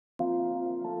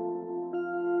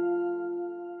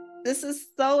This is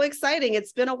so exciting.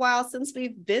 It's been a while since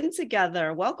we've been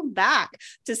together. Welcome back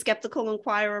to Skeptical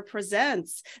Inquirer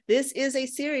Presents. This is a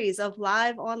series of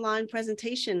live online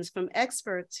presentations from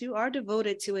experts who are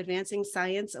devoted to advancing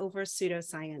science over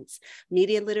pseudoscience,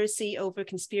 media literacy over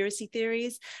conspiracy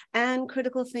theories, and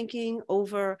critical thinking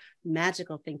over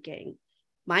magical thinking.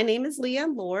 My name is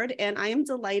Leanne Lord, and I am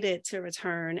delighted to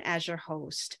return as your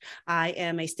host. I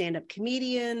am a stand-up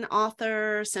comedian,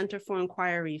 author, Center for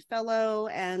Inquiry fellow,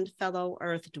 and fellow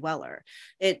Earth dweller,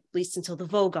 at least until the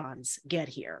Vogons get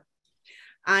here.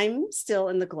 I'm still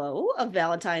in the glow of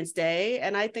Valentine's Day,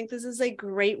 and I think this is a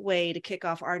great way to kick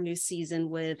off our new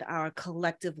season with our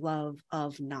collective love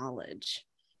of knowledge.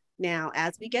 Now,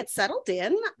 as we get settled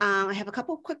in, I have a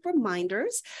couple of quick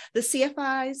reminders. The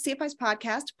CFI's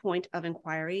podcast, Point of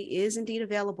Inquiry, is indeed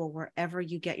available wherever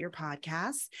you get your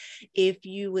podcasts. If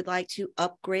you would like to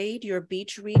upgrade your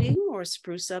beach reading or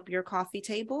spruce up your coffee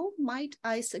table, might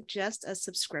I suggest a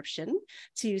subscription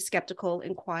to Skeptical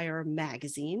Inquirer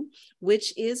magazine,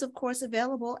 which is, of course,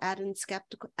 available at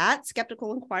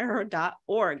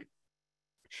skepticalinquirer.org.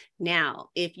 Now,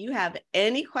 if you have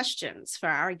any questions for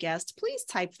our guest, please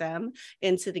type them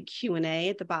into the Q&A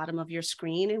at the bottom of your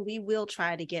screen, and we will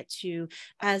try to get to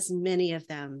as many of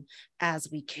them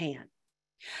as we can.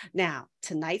 Now,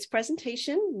 tonight's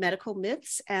presentation, Medical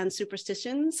Myths and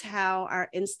Superstitions, How Our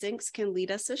Instincts Can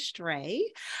Lead Us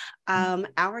Astray.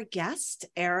 Our guest,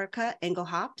 Erika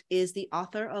Engelhaupt, is the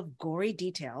author of Gory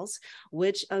Details,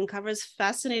 which uncovers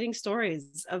fascinating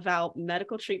stories about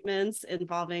medical treatments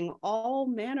involving all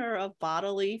manner of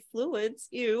bodily fluids,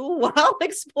 while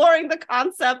exploring the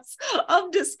concepts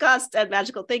of disgust and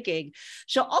magical thinking.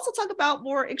 She'll also talk about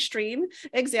more extreme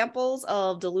examples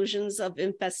of delusions of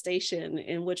infestation,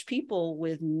 in which people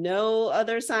with no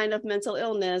other sign of mental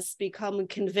illness become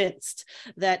convinced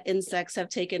that insects have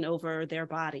taken over their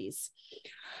bodies.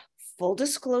 Full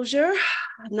disclosure,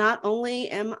 not only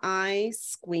am I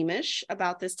squeamish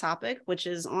about this topic, which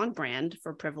is on brand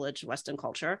for privileged Western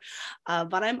culture,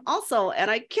 but I'm also,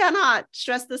 and I cannot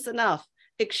stress this enough,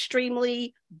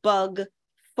 extremely bug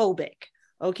phobic.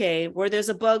 Okay, where there's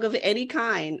a bug of any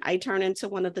kind, I turn into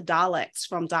one of the Daleks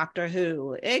from Doctor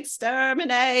Who.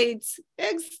 Exterminate,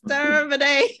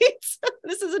 exterminate.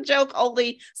 This is a joke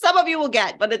only some of you will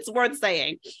get, but it's worth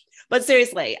saying. But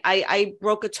seriously, I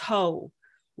broke a toe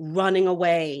running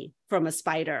away from a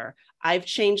spider. I've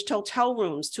changed hotel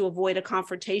rooms to avoid a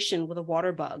confrontation with a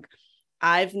water bug.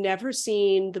 I've never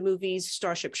seen the movies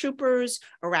Starship Troopers,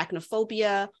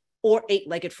 Arachnophobia, or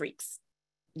Eight-Legged Freaks.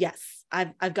 Yes,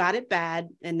 I've got it bad,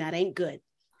 and that ain't good.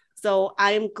 So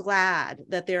I am glad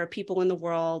that there are people in the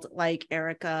world like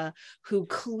Erika who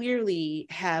clearly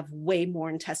have way more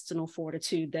intestinal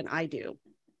fortitude than I do.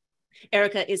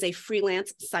 Erika is a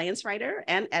freelance science writer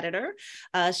and editor.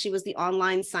 She was the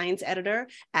online science editor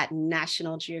at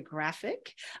National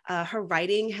Geographic. Her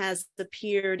writing has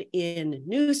appeared in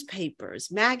newspapers,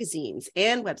 magazines,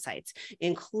 and websites,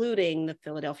 including the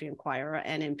Philadelphia Inquirer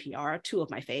and NPR, two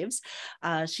of my faves.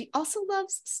 She also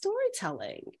loves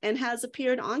storytelling and has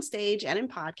appeared on stage and in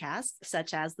podcasts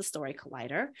such as The Story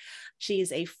Collider.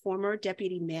 She's a former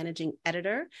deputy managing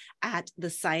editor at the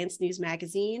Science News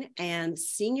magazine and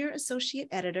senior associate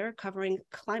editor covering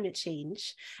climate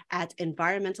change at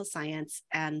Environmental Science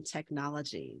and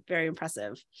Technology. Very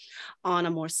impressive. On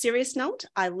a more serious note,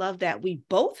 I love that we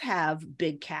both have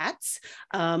big cats.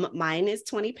 Mine is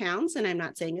 20 pounds, and I'm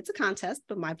not saying it's a contest,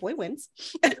 but my boy wins.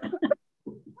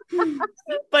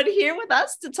 But here with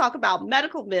us to talk about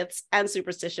medical myths and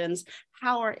superstitions,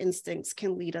 how our instincts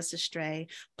can lead us astray,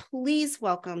 please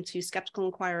welcome to Skeptical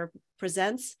Inquirer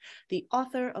Presents the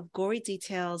author of Gory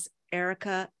Details,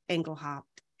 Erika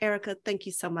Engelhaupt. Erika, thank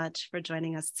you so much for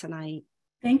joining us tonight.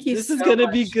 Thank you. This is going to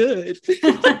be good.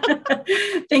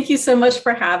 Thank you so much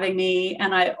for having me.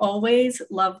 And I always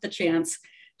love the chance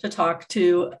to talk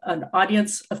to an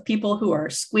audience of people who are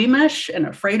squeamish and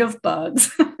afraid of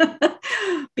bugs.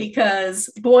 Because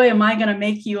boy, am I going to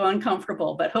make you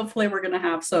uncomfortable, but hopefully we're going to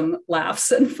have some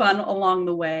laughs and fun along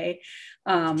the way.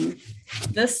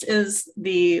 This is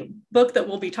the book that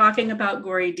we'll be talking about,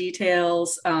 Gory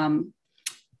Details.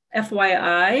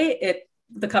 FYI,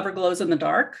 the cover glows in the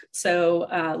dark. So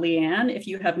Leanne, if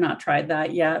you have not tried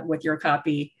that yet with your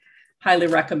copy, highly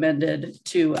recommended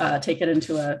to take it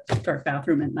into a dark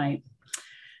bathroom at night.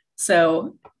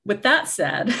 So with that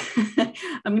said,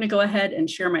 I'm going to go ahead and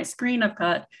share my screen. I've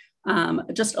got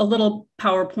just a little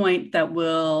PowerPoint that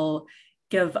will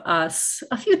give us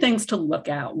a few things to look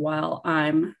at while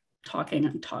I'm talking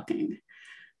and talking.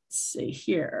 Let's see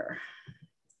here.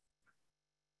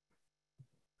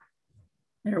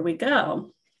 There we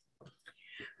go.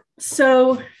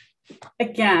 So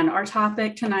again, our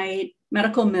topic tonight,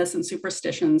 medical myths and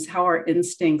superstitions, how our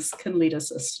instincts can lead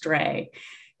us astray.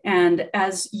 And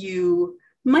as you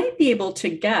might be able to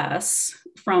guess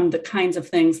from the kinds of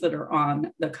things that are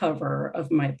on the cover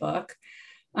of my book,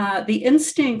 the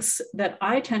instincts that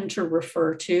I tend to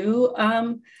refer to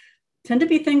tend to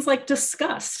be things like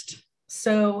disgust.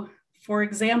 So, for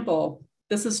example,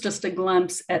 this is just a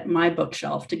glimpse at my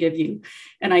bookshelf to give you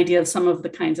an idea of some of the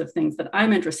kinds of things that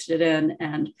I'm interested in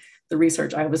and the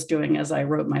research I was doing as I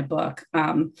wrote my book.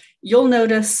 You'll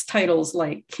notice titles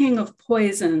like King of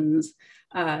Poisons,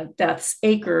 Death's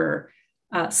Acre,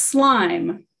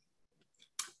 Slime.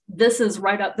 This is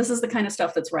the kind of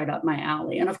stuff that's right up my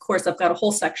alley. And of course, I've got a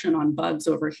whole section on bugs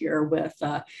over here with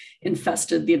the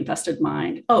infested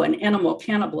mind. Oh, and animal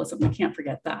cannibalism, we can't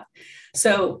forget that.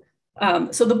 So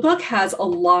the book has a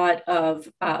lot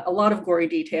of gory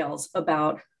details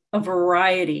about a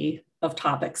variety of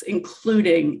topics,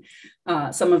 including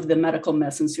some of the medical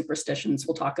myths and superstitions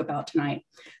we'll talk about tonight.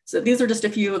 So these are just a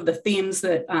few of the themes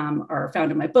that are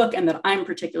found in my book and that I'm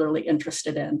particularly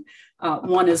interested in.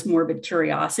 One is morbid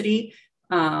curiosity,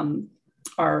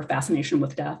 our fascination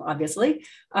with death, obviously.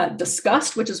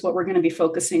 Disgust, which is what we're going to be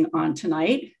focusing on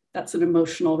tonight. That's an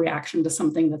emotional reaction to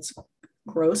something that's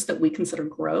gross, that we consider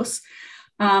gross.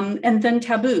 And then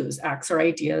taboos, acts or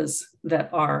ideas that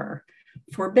are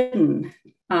forbidden.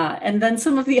 And then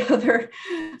some of the other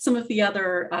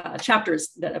chapters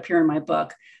that appear in my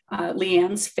book.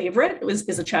 Leanne's favorite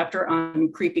is a chapter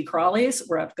on creepy crawlies,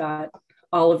 where I've got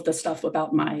all of the stuff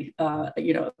about my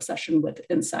obsession with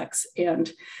insects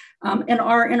and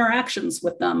our interactions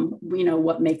with them. We know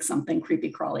what makes something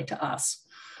creepy crawly to us.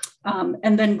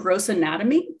 And then gross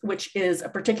anatomy, which is a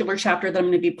particular chapter that I'm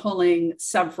going to be pulling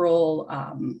several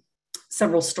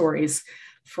stories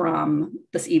from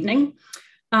this evening.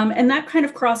 And that kind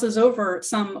of crosses over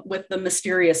some with the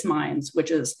mysterious minds,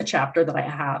 which is a chapter that I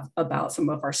have about some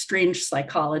of our strange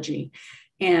psychology.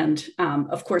 And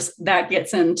of course, that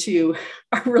gets into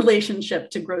our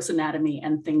relationship to gross anatomy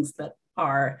and things that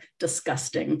are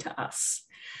disgusting to us.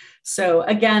 So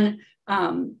again,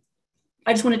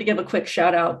 I just wanted to give a quick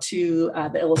shout out to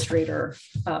the illustrator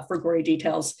for Gory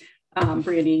Details,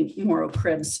 Brittany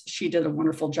Morrow-Cribbs. She did a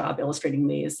wonderful job illustrating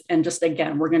these. And just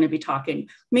again, we're going to be talking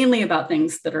mainly about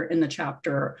things that are in the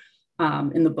chapter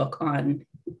in the book on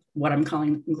what I'm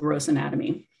calling gross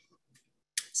anatomy.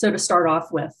 So to start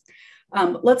off with,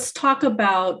 let's talk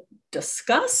about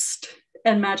disgust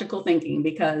and magical thinking,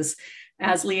 because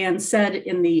as Leanne said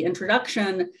in the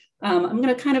introduction, I'm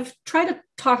going to kind of try to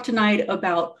talk tonight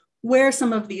about where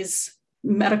some of these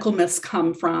medical myths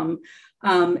come from,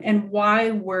 and why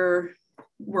we're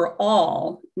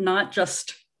all not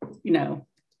just,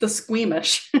 the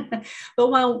squeamish, but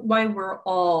why we're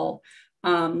all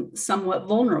somewhat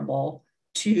vulnerable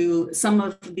to some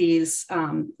of these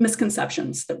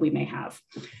misconceptions that we may have.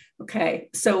 Okay,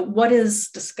 so what is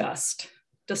disgust?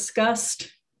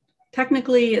 Disgust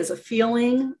technically is a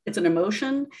feeling, it's an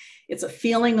emotion, it's a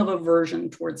feeling of aversion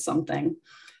towards something.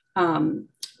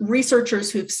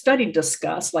 Researchers who've studied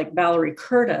disgust, like Valerie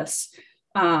Curtis,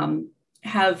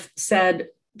 have said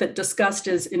that disgust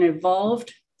is an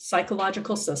evolved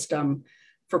psychological system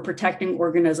for protecting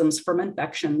organisms from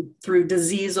infection through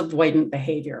disease avoidant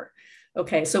behavior.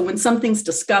 Okay, so when something's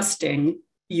disgusting,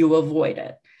 you avoid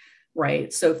it,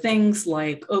 right? So things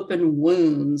like open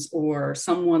wounds or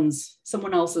someone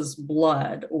else's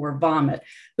blood or vomit,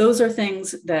 those are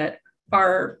things that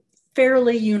are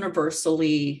fairly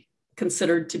universally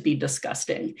considered to be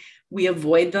disgusting. We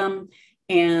avoid them.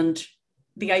 And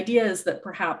the idea is that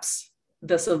perhaps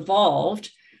this evolved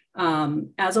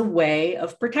as a way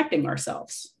of protecting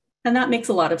ourselves. And that makes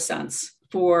a lot of sense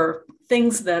for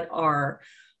things that are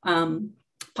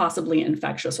possibly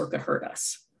infectious or could hurt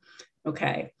us.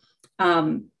 Okay.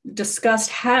 Disgust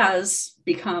has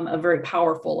become a very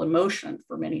powerful emotion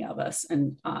for many of us.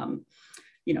 And,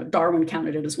 Darwin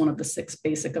counted it as one of the 6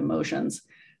 basic emotions.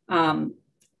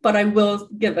 But I will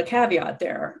give a caveat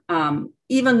there.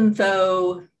 Even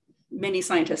though many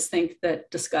scientists think that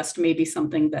disgust may be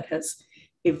something that has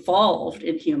evolved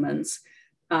in humans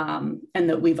and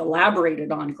that we've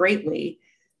elaborated on greatly,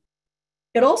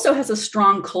 it also has a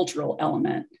strong cultural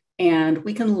element, and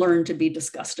we can learn to be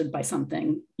disgusted by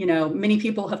something. Many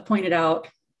people have pointed out,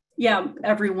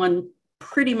 everyone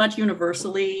pretty much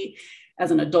universally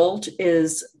as an adult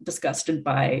is disgusted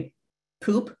by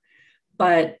poop.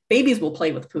 But babies will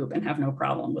play with poop and have no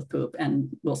problem with poop and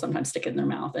will sometimes stick it in their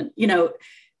mouth. And,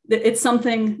 it's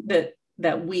something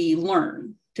that we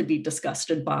learn to be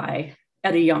disgusted by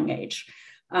at a young age.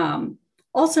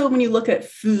 Also, when you look at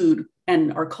food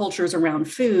and our cultures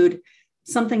around food,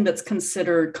 something that's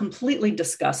considered completely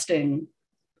disgusting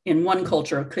in one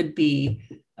culture could be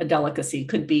a delicacy,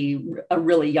 could be a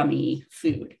really yummy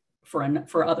food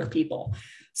for other people.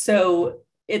 So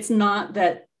it's not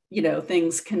that,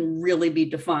 things can really be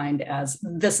defined as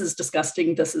this is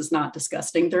disgusting, this is not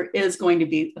disgusting. There is going to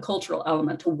be a cultural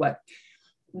element to what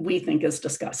we think is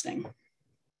disgusting,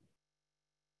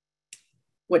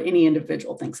 what any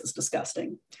individual thinks is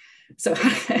disgusting. So,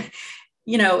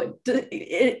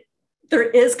 there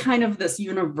is kind of this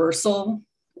universal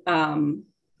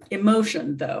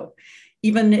emotion, though,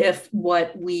 even if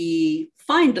what we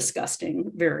find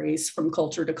disgusting varies from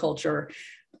culture to culture.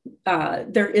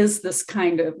 There is this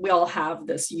we all have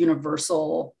this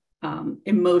universal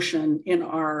emotion in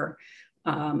our,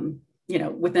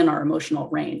 within our emotional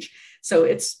range. So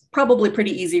it's probably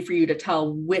pretty easy for you to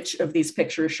tell which of these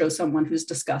pictures show someone who's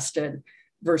disgusted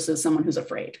versus someone who's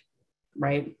afraid,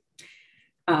 right?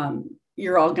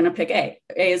 You're all going to pick A.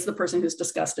 A is the person who's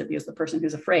disgusted, B is the person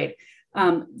who's afraid.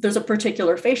 There's a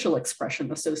particular facial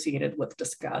expression associated with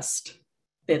disgust.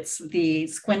 It's the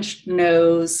squinched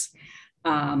nose,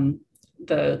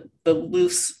 the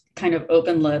loose kind of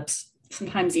open lips,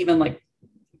 sometimes even like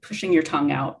pushing your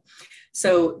tongue out.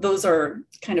 So those are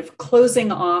kind of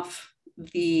closing off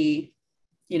ways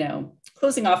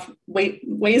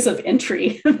of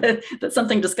entry that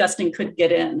something disgusting could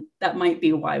get in. That might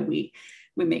be why we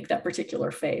make that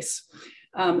particular face.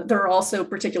 There are also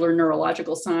particular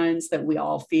neurological signs that we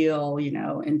all feel,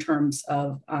 in terms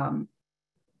of our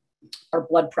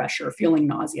blood pressure, feeling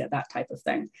nausea, that type of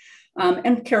thing.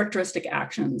 And characteristic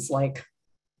actions like,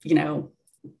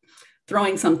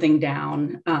 throwing something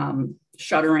down,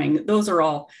 shuddering. Those are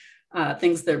all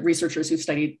things that researchers who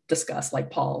studied disgust,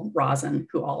 like Paul Rozin,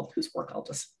 whose work I'll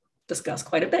just discuss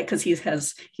quite a bit because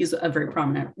he's a very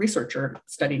prominent researcher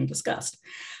studying disgust.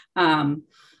 Those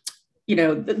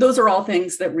are all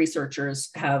things that researchers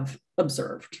have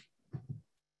observed.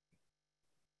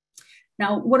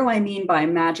 Now, what do I mean by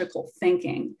magical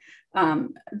thinking?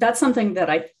 That's something that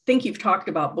I think you've talked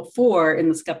about before in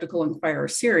the Skeptical Inquirer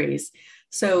series.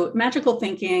 So magical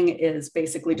thinking is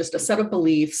basically just a set of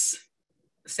beliefs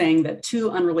saying that two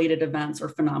unrelated events or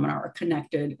phenomena are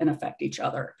connected and affect each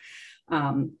other.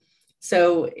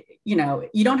 So,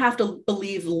 you don't have to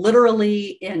believe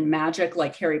literally in magic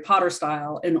like Harry Potter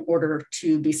style in order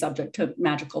to be subject to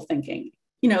magical thinking.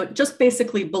 Just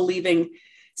basically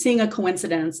seeing a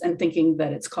coincidence and thinking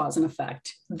that it's cause and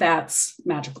effect. That's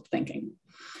magical thinking.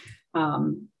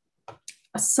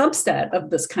 A subset of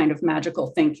this kind of magical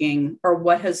thinking are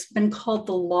what has been called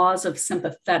the laws of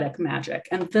sympathetic magic.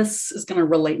 And this is going to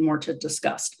relate more to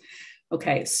disgust.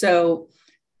 Okay, so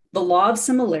the law of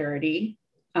similarity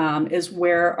is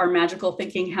where our magical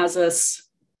thinking has us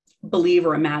believe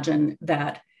or imagine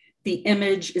that the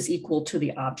image is equal to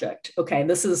the object. Okay,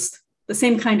 this is the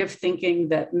same kind of thinking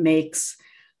that makes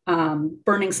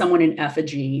burning someone in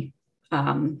effigy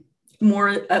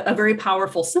a very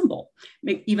powerful symbol,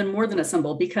 even more than a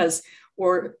symbol,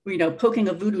 poking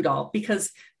a voodoo doll,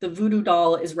 because the voodoo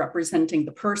doll is representing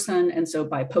the person. And so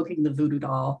by poking the voodoo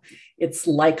doll, it's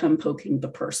like I'm poking the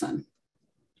person.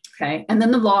 Okay. And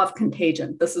then the law of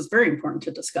contagion. This is very important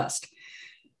to discuss.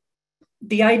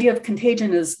 The idea of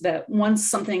contagion is that once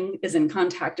something is in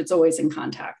contact, it's always in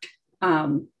contact.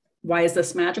 Why is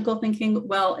this magical thinking?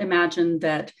 Well, imagine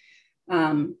that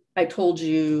I told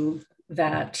you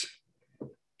that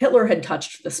Hitler had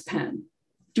touched this pen.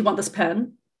 Do you want this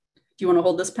pen? Do you want to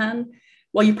hold this pen?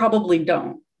 Well, you probably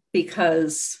don't,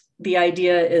 because the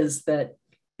idea is that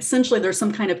essentially there's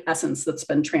some kind of essence that's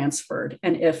been transferred.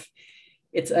 And if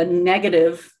it's a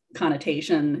negative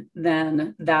connotation,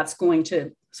 then that's going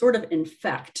to sort of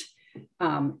infect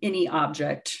any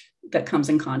object that comes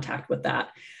in contact with that.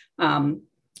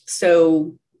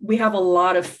 So we have a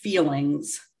lot of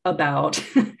feelings about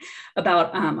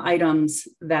items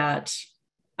that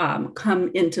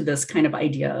come into this kind of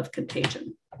idea of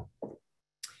contagion.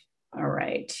 All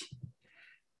right.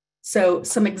 So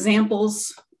some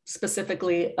examples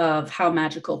specifically of how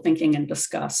magical thinking and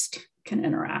disgust can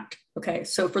interact. Okay,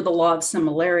 so for the law of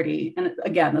similarity, and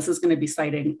again, this is going to be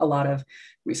citing a lot of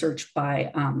research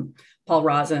by Paul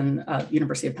Rozin,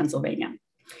 University of Pennsylvania.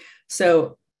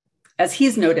 So as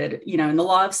he's noted, in the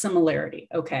law of similarity,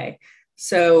 okay,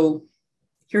 so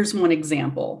here's one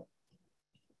example.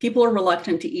 People are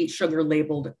reluctant to eat sugar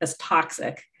labeled as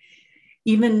toxic,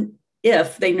 even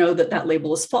if they know that that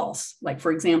label is false. Like,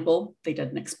 for example, they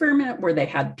did an experiment where they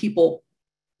had people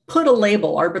put a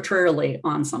label arbitrarily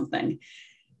on something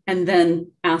and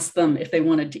then ask them if they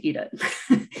wanted to eat it.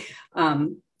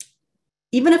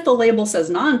 Even if the label says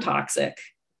non-toxic,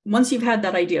 once you've had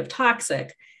that idea of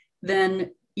toxic,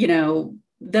 then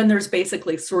then there's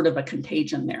basically sort of a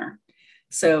contagion there.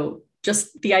 So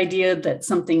just the idea that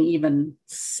something even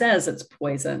says it's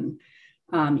poison,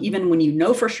 even when you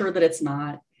know for sure that it's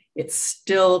not, it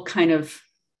still kind of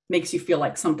makes you feel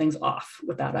like something's off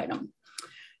with that item.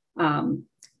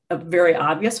 A very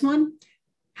obvious one,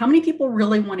 how many people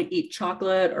really want to eat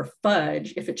chocolate or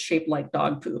fudge if it's shaped like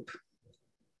dog poop?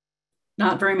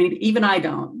 Not very many, even I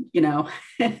don't,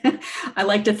 I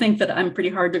like to think that I'm pretty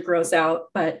hard to gross out,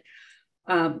 but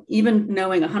even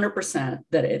knowing 100%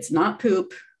 that it's not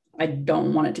poop, I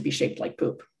don't want it to be shaped like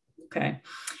poop, okay?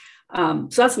 So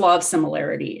that's law of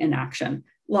similarity in action.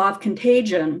 Law of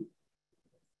contagion,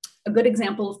 a good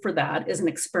example for that is an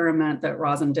experiment that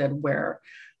Rosin did where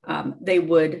they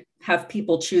would have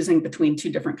people choosing between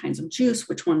two different kinds of juice,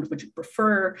 which one would you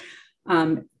prefer?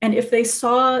 And if they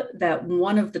saw that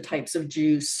one of the types of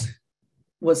juice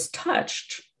was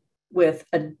touched with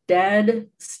a dead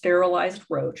sterilized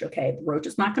roach, okay, the roach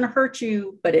is not going to hurt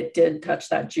you, but it did touch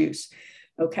that juice,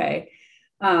 okay.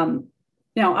 Now,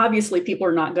 obviously, people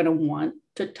are not going to want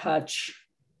to touch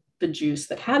the juice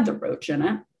that had the roach in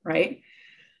it, right?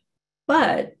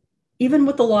 But even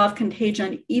with the law of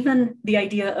contagion, even the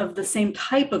idea of the same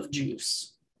type of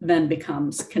juice then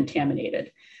becomes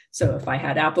contaminated. So if I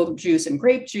had apple juice and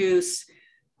grape juice,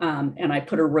 and I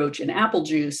put a roach in apple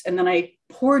juice, and then I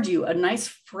poured you a nice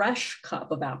fresh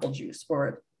cup of apple juice or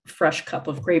a fresh cup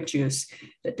of grape juice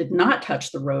that did not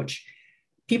touch the roach,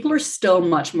 people are still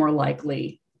much more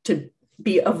likely to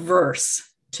be averse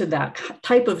to that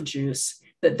type of juice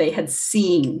that they had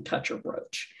seen touch a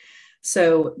roach.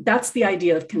 So that's the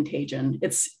idea of contagion.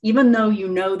 It's even though you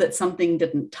know that something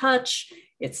didn't touch,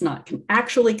 it's not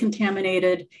actually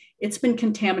contaminated, it's been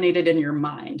contaminated in your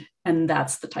mind. And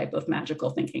that's the type of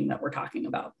magical thinking that we're talking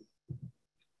about.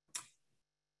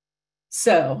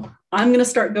 So I'm going to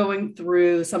start going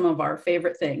through some of our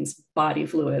favorite things, body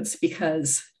fluids,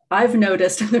 because I've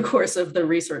noticed in the course of the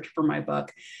research for my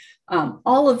book,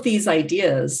 all of these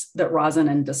ideas that Rosin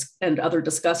and other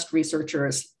disgust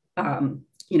researchers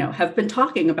have been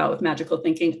talking about with magical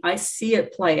thinking, I see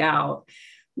it play out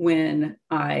when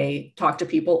I talk to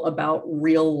people about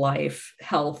real life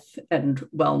health and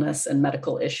wellness and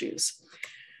medical issues.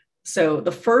 So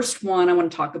the first one I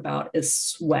want to talk about is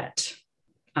sweat.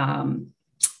 I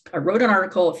wrote an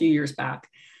article a few years back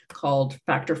called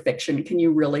Fact or Fiction, Can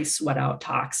You Really Sweat Out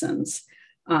Toxins?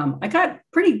 I got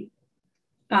pretty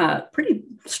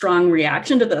strong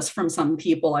reaction to this from some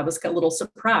people. I was a little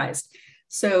surprised.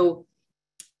 So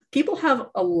people have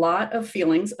a lot of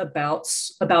feelings about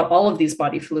all of these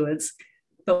body fluids,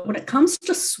 but when it comes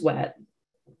to sweat,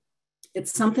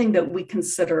 it's something that we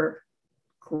consider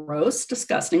gross,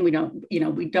 disgusting. We don't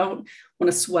want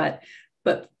to sweat,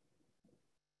 but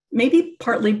maybe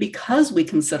partly because we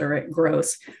consider it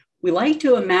gross, we like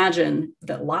to imagine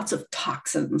that lots of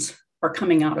toxins are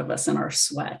coming out of us in our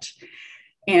sweat.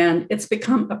 And it's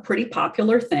become a pretty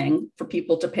popular thing for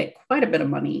people to pay quite a bit of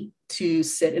money to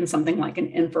sit in something like an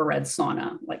infrared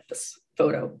sauna, like this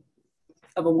photo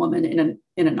of a woman in an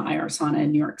IR sauna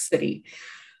in New York City.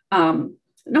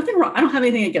 Nothing wrong. I don't have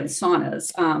anything against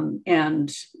saunas.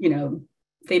 And,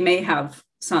 they may have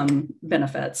some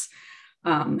benefits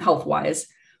health-wise,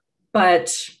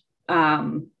 but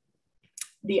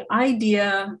the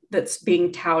idea that's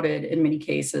being touted in many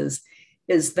cases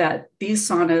is that these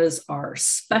saunas are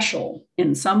special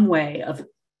in some way of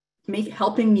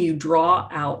helping you draw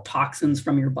out toxins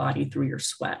from your body through your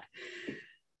sweat.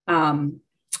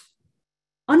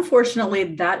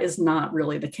 Unfortunately, that is not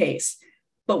really the case.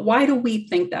 But why do we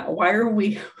think that? Why do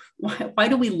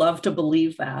we love to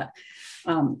believe that?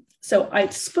 So I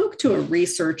spoke to a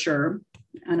researcher,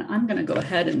 and I'm going to go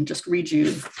ahead and just read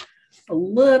you a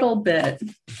little bit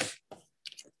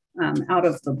out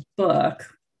of the book.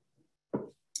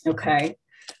 Okay,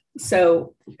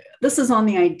 so this is on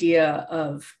the idea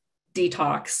of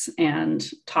detox and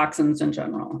toxins in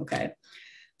general. Okay,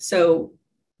 so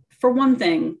for one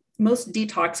thing, most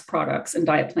detox products and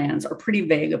diet plans are pretty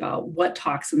vague about what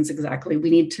toxins exactly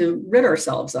we need to rid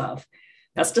ourselves of.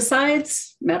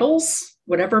 Pesticides, metals,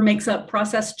 whatever makes up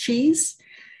processed cheese,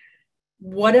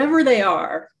 whatever they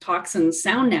are, toxins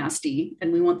sound nasty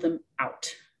and we want them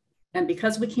out. And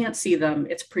because we can't see them,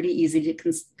 it's pretty easy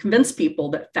to convince people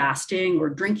that fasting or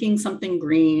drinking something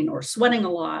green or sweating a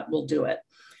lot will do it.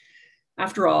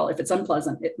 After all, if it's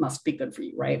unpleasant, it must be good for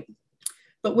you, right?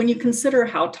 But when you consider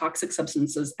how toxic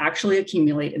substances actually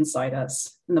accumulate inside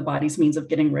us and the body's means of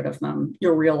getting rid of them,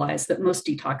 you'll realize that most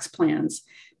detox plans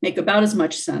make about as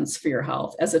much sense for your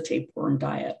health as a tapeworm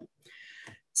diet.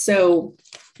 So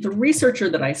the researcher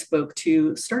that I spoke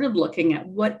to started looking at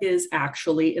what is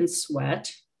actually in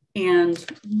sweat And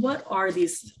what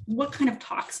kind of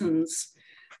toxins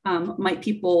might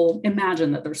people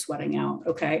imagine that they're sweating out?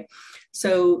 Okay,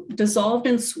 so dissolved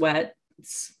in sweat,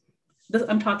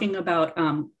 I'm talking about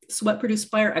sweat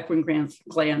produced by our eccrine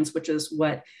glands, which is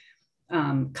what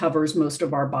covers most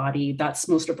of our body. That's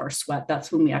most of our sweat.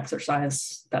 That's when we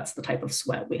exercise. That's the type of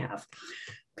sweat we have.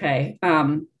 Okay.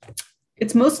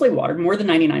 It's mostly water, more than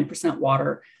 99%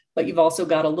 water, but you've also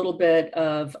got a little bit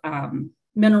of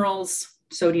minerals,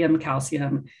 sodium,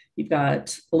 calcium. You've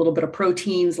got a little bit of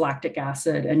proteins, lactic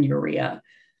acid, and urea.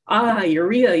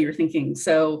 Urea, you're thinking.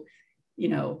 So,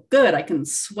 good, I can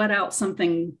sweat out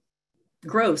something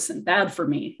gross and bad for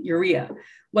me, urea.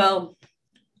 Well,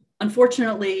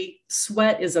 unfortunately,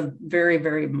 sweat is a very,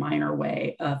 very minor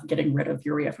way of getting rid of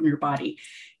urea from your body.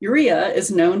 Urea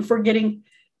is known for getting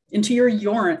into your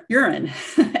urine,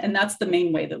 and that's the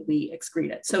main way that we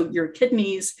excrete it. So your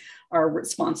kidneys are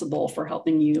responsible for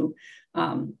helping you,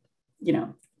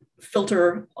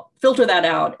 filter that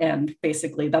out, and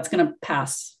basically that's going to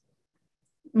pass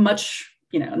much,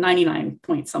 99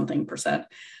 point something percent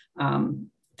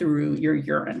through your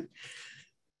urine.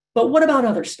 But what about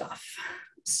other stuff?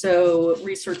 So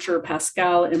researcher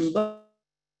Pascal Imbeau,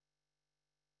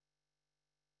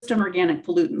 organic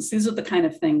pollutants. These are the kind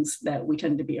of things that we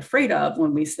tend to be afraid of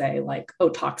when we say like,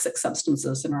 toxic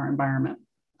substances in our environment.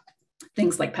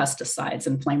 Things like pesticides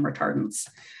and flame retardants,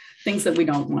 things that we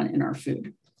don't want in our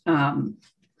food, and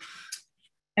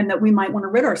that we might want to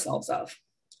rid ourselves of.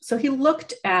 So he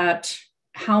looked at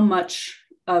how much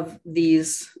of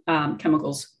these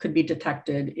chemicals could be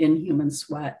detected in human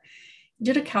sweat. He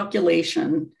did a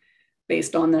calculation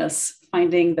based on this,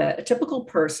 finding that a typical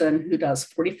person who does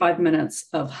 45 minutes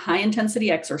of high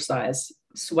intensity exercise,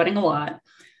 sweating a lot,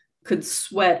 could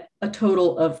sweat a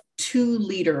total of 2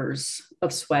 liters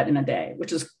of sweat in a day,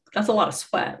 that's a lot of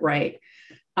sweat, right?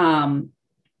 But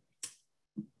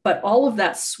all of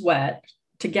that sweat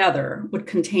together would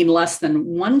contain less than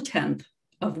 1/10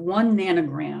 of 1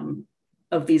 nanogram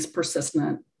of these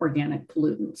persistent organic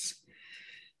pollutants.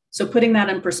 So putting that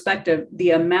in perspective,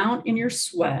 the amount in your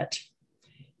sweat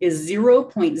is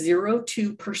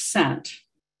 0.02%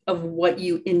 of what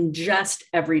you ingest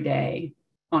every day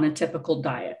on a typical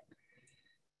diet.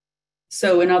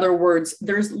 So in other words,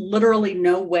 there's literally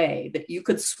no way that you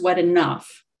could sweat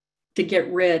enough to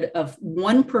get rid of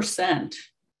 1%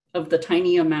 of the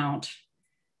tiny amount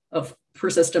of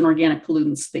persistent organic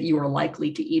pollutants that you are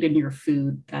likely to eat in your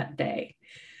food that day.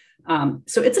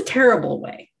 So it's a terrible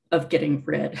way of getting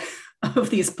rid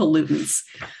of these pollutants.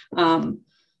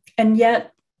 And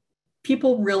yet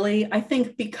people really, I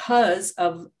think because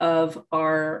of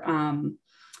our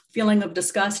feeling of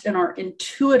disgust and our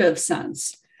intuitive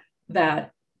sense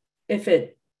that if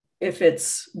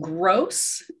it's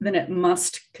gross, then it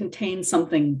must contain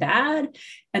something bad.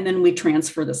 And then we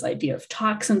transfer this idea of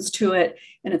toxins to it.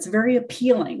 And it's very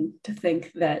appealing to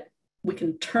think that we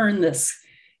can turn this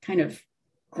kind of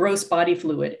gross body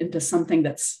fluid into something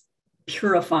that's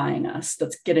purifying us,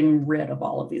 that's getting rid of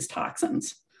all of these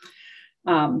toxins.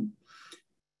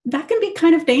 That can be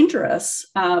kind of dangerous.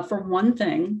 For one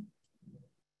thing,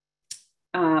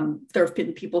 there have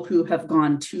been people who have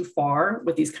gone too far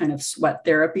with these kind of sweat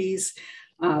therapies.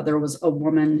 There was a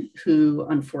woman who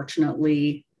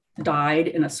unfortunately died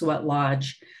in a sweat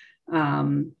lodge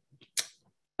in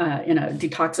a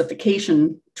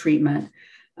detoxification treatment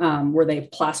where they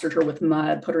plastered her with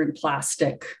mud, put her in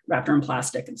plastic, wrapped her in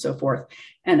plastic and so forth.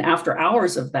 And after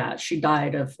hours of that, she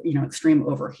died of extreme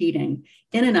overheating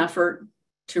in an effort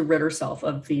to rid herself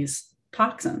of these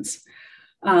toxins.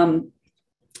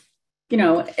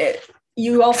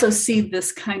 You also see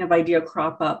this kind of idea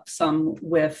crop up some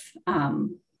with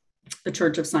the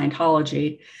Church of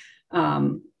Scientology,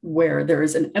 where there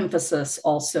is an emphasis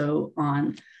also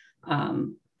on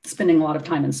spending a lot of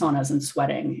time in saunas and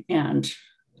sweating, and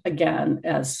again,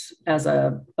 as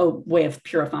a way of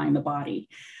purifying the body.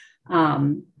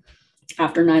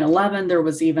 After 9/11, there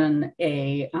was even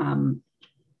a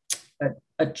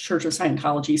Church of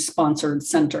Scientology sponsored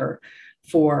center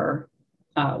for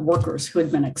workers who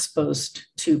had been exposed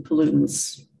to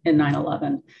pollutants in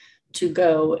 9/11 to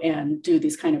go and do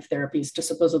these kind of therapies to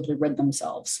supposedly rid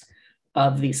themselves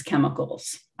of these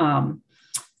chemicals.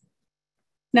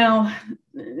 Now,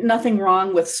 nothing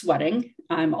wrong with sweating.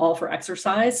 I'm all for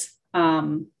exercise.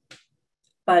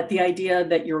 But the idea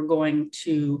that you're going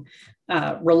to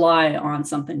rely on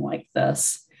something like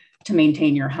this to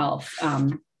maintain your health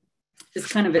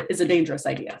is a dangerous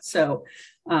idea. So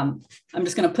I'm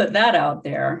just going to put that out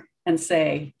there and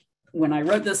say, when I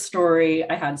wrote this story,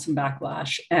 I had some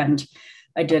backlash, and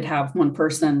I did have one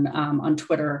person on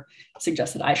Twitter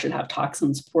suggest that I should have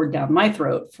toxins poured down my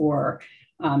throat for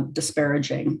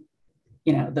disparaging,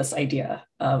 this idea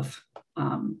of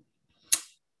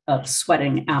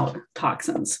sweating out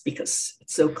toxins because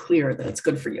it's so clear that it's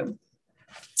good for you.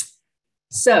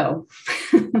 So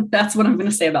that's what I'm going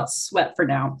to say about sweat for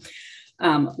now.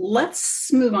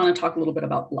 Let's move on and talk a little bit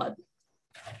about blood.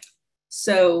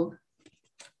 So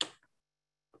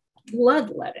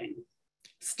bloodletting,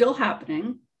 still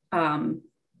happening. You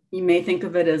may think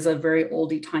of it as a very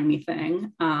oldie-timey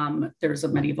thing. There's a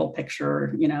medieval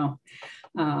picture,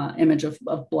 image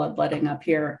of bloodletting up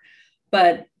here,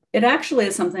 but it actually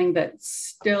is something that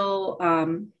still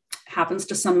happens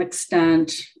to some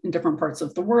extent in different parts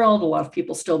of the world. A lot of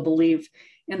people still believe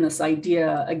in this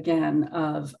idea, again,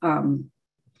 of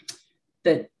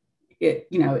that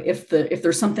if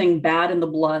there's something bad in the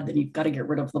blood, then you've got to get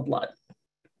rid of the blood.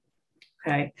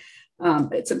 Okay,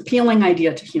 it's an appealing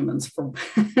idea to humans for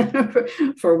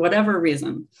for whatever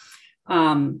reason.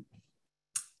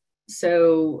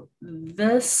 So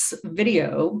this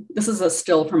video, this is a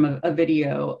still from a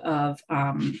video of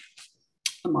a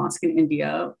mosque in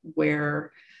India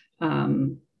where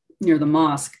near the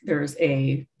mosque, there's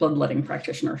a bloodletting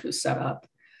practitioner who's set up.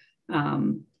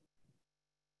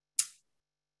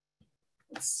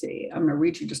 Let's see, I'm gonna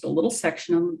read you just a little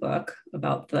section of the book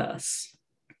about this.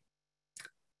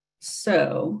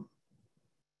 So,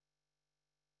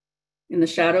 in the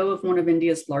shadow of one of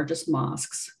India's largest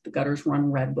mosques, the gutters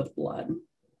run red with blood.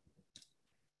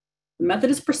 The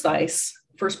method is precise.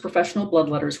 First, professional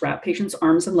bloodletters wrap patients'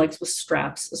 arms and legs with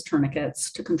straps as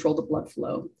tourniquets to control the blood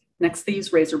flow. Next, they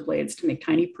use razor blades to make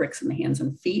tiny pricks in the hands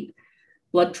and feet.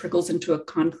 Blood trickles into a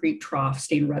concrete trough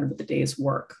stained red with the day's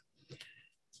work.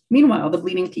 Meanwhile, the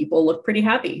bleeding people look pretty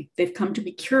happy. They've come to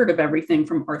be cured of everything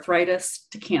from arthritis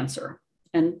to cancer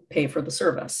and pay for the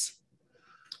service.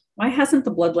 Why hasn't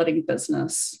the bloodletting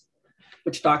business,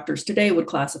 which doctors today would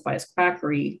classify as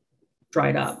quackery,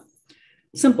 dried up?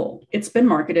 Simple. It's been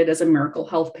marketed as a miracle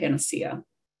health panacea.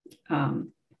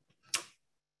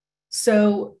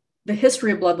 So the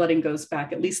history of bloodletting goes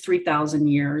back at least 3,000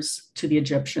 years to the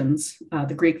Egyptians.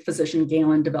 The Greek physician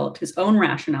Galen developed his own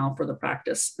rationale for the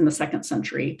practice in the 2nd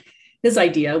century. His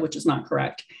idea, which is not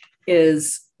correct,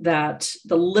 is that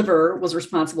the liver was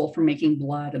responsible for making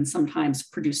blood and sometimes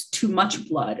produced too much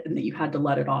blood and that you had to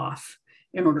let it off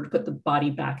in order to put the body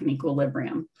back in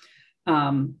equilibrium.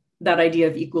 That idea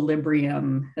of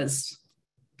equilibrium has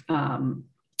come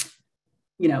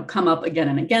up again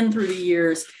and again through the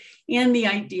years, and the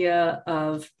idea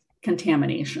of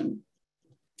contamination.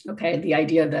 Okay, the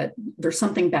idea that there's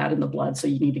something bad in the blood, so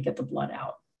you need to get the blood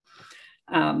out.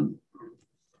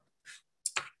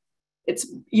 It's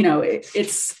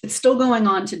still going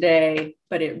on today,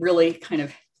 but it really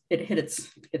it hit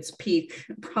its peak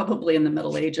probably in the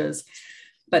Middle Ages,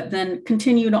 but then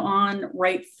continued on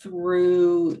right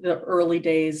through the early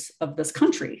days of this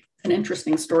country. An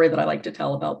interesting story that I like to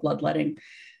tell about bloodletting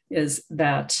is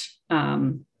that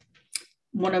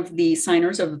one of the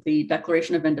signers of the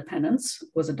Declaration of Independence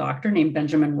was a doctor named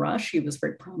Benjamin Rush. He was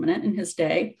very prominent in his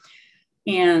day.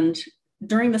 And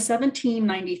during the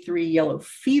 1793 yellow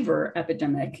fever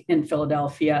epidemic in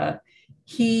Philadelphia,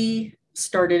 he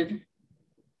started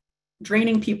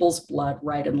draining people's blood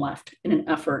right and left in an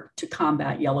effort to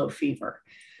combat yellow fever.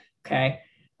 Okay.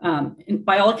 And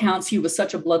by all accounts, he was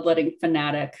such a bloodletting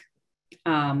fanatic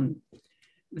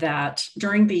that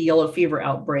during the yellow fever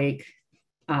outbreak,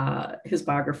 his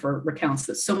biographer recounts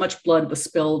that so much blood was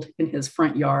spilled in his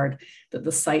front yard that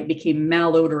the site became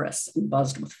malodorous and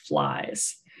buzzed with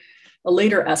flies. A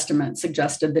later estimate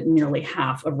suggested that nearly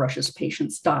half of Rush's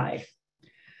patients died.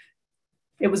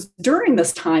 It was during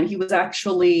this time he was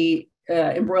actually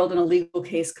embroiled in a legal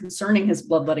case concerning his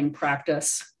bloodletting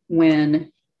practice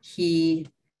when he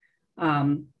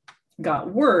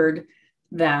got word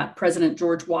that President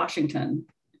George Washington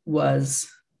was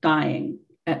dying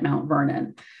at Mount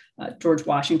Vernon. George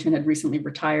Washington had recently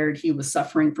retired. He was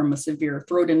suffering from a severe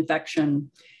throat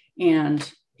infection,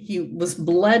 and he was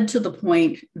bled to the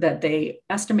point that they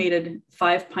estimated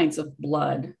 5 pints of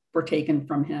blood were taken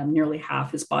from him, nearly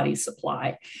half his body's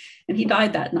supply, and he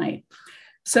died that night.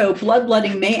 So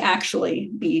bloodletting may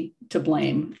actually be to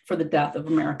blame for the death of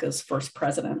America's first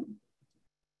president.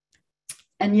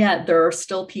 And yet there are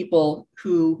still people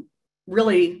who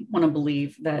really want to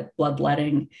believe that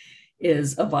bloodletting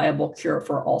is a viable cure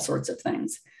for all sorts of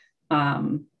things.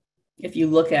 If you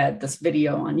look at this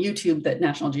video on YouTube that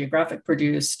National Geographic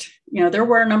produced, there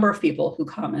were a number of people who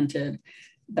commented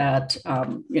that,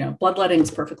 bloodletting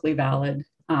is perfectly valid,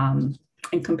 and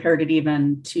compared it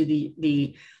even to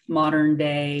the modern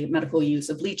day medical use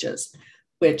of leeches.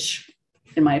 which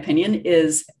in my opinion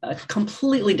is a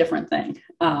completely different thing.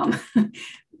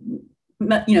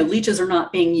 Leeches are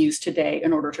not being used today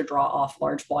in order to draw off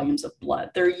large volumes of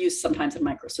blood. They're used sometimes in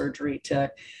microsurgery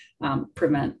to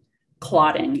prevent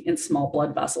clotting in small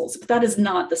blood vessels, but that is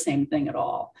not the same thing at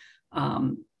all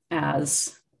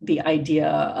as the idea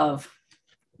of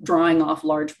drawing off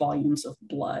large volumes of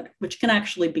blood, which can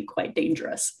actually be quite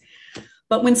dangerous.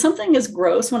 But when something is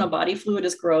gross, when a body fluid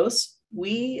is gross,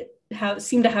 we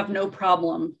seem to have no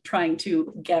problem trying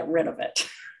to get rid of it,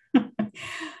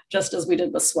 just as we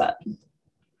did with sweat.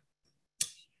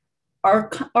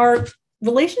 Our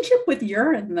relationship with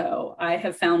urine, though, I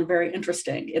have found very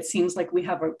interesting. It seems like we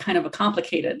have a kind of a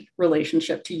complicated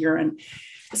relationship to urine,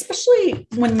 especially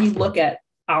when we look at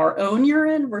our own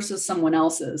urine versus someone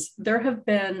else's. There have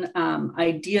been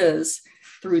ideas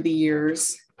through the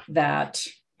years that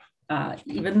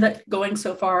even that going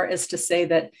so far as to say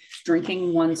that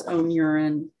drinking one's own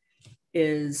urine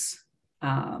is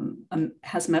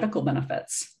has medical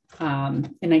benefits. In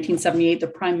 1978, the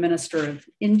Prime Minister of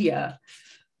India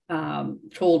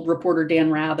told reporter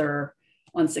Dan Rather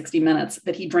on 60 Minutes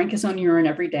that he drank his own urine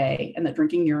every day and that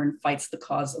drinking urine fights the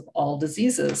cause of all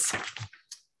diseases.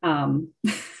 Now,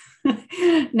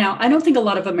 I don't think a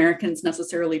lot of Americans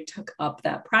necessarily took up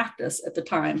that practice at the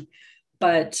time,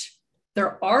 but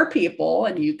there are people,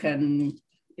 and you can,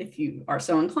 if you are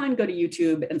so inclined, go to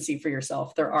YouTube and see for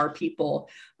yourself. There are people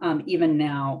even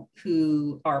now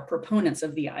who are proponents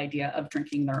of the idea of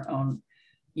drinking their own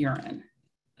urine.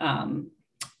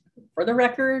 For the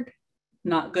record,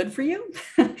 not good for you.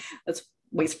 That's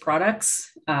waste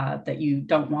products that you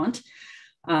don't want.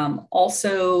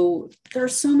 Also, there are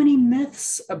so many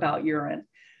myths about urine.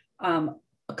 A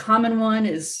common one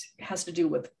has to do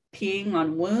with peeing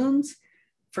on wounds.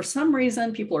 For some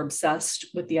reason, people are obsessed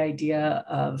with the idea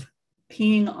of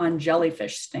peeing on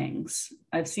jellyfish stings.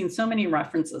 I've seen so many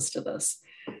references to this.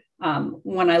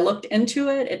 When I looked into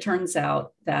it, it turns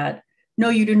out that no,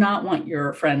 you do not want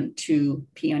your friend to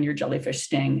pee on your jellyfish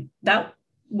sting. That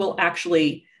will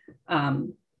actually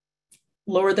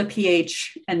lower the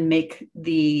pH and make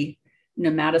the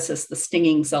nematocysts, the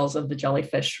stinging cells of the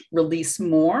jellyfish, release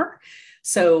more.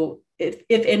 So if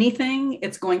anything,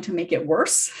 it's going to make it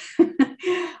worse.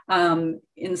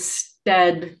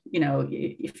 Instead,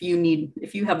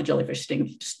 if you have a jellyfish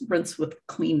sting, just rinse with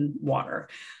clean water.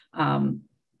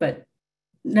 But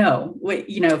no,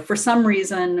 for some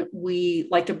reason, we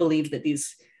like to believe that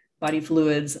these body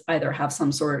fluids either have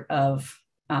some sort of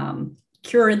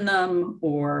cure in them,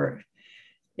 or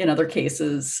in other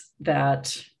cases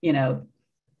that,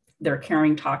 they're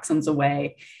carrying toxins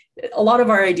away. A lot of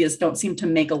our ideas don't seem to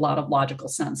make a lot of logical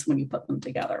sense when you put them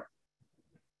together.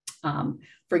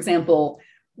 For example,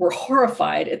 we're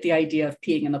horrified at the idea of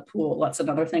peeing in the pool. That's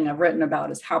another thing I've written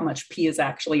about, is how much pee is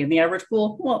actually in the average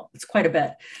pool. Well, it's quite a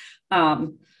bit.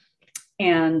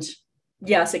 And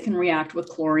yes, it can react with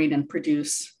chlorine and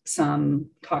produce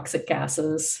some toxic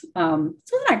gases. So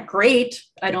not great.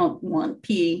 I don't want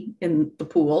pee in the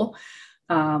pool.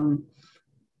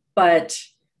 But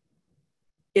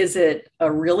is it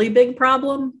a really big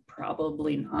problem?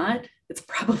 Probably not. It's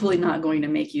probably not going to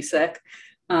make you sick.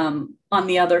 On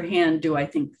the other hand, do I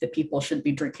think that people should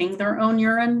be drinking their own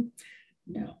urine?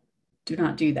 No, do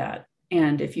not do that.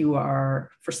 And if you are,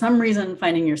 for some reason,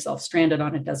 finding yourself stranded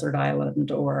on a desert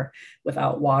island or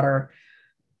without water,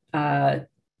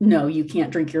 no, you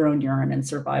can't drink your own urine and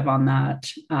survive on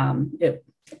that.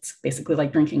 It's basically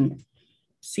like drinking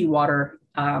seawater.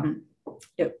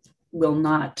 It will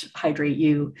not hydrate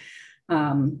you.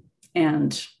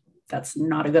 And that's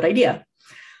not a good idea.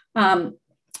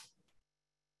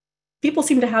 People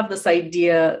seem to have this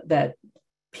idea that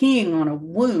peeing on a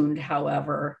wound,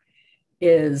 however,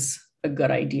 is a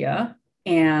good idea.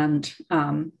 And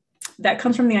that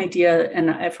comes from the idea,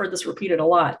 and I've heard this repeated a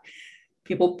lot,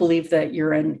 people believe that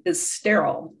urine is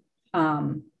sterile.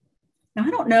 Now,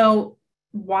 I don't know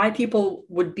why people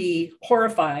would be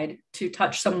horrified to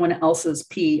touch someone else's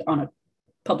pee on a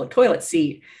public toilet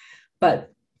seat,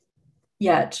 but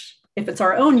yet, if it's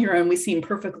our own urine, we seem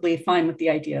perfectly fine with the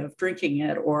idea of drinking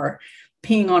it or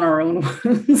peeing on our own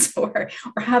wounds, or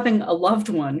having a loved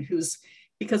one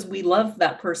because we love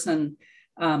that person,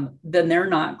 then they're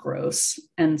not gross.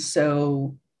 And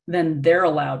so then they're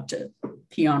allowed to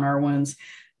pee on our wounds.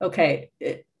 Okay,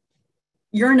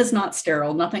 urine is not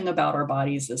sterile. Nothing about our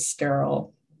bodies is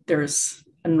sterile. There's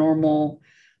a normal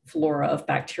flora of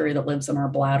bacteria that lives in our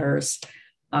bladders.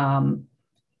 And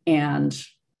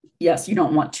yes, you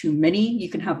don't want too many. You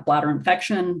can have bladder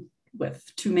infection with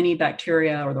too many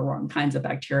bacteria or the wrong kinds of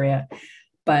bacteria.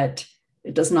 But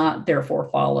It does not therefore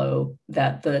follow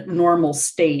that the normal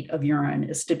state of urine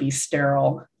is to be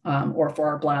sterile or for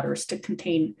our bladders to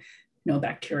contain no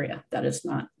bacteria. That is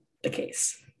not the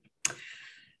case.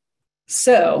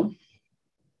 So,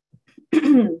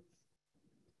 kind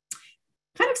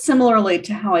of similarly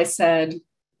to how I said,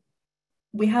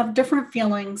 we have different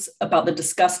feelings about the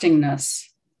disgustingness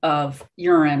of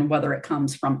urine, whether it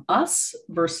comes from us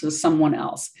versus someone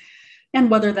else,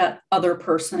 and whether that other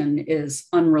person is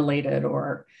unrelated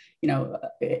or,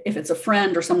 if it's a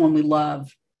friend or someone we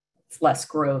love, it's less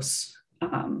gross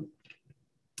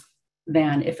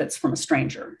than if it's from a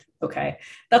stranger. Okay,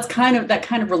 that kind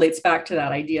of relates back to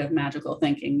that idea of magical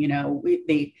thinking.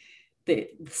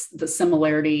 The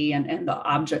similarity and the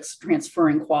objects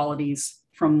transferring qualities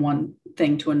from one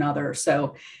thing to another.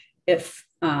 So if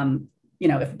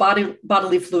if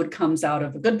bodily fluid comes out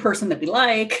of a good person that we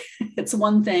like, it's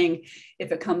one thing.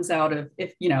 If it comes out of,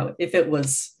 if it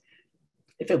was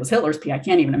Hitler's pee, I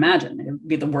can't even imagine. It would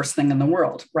be the worst thing in the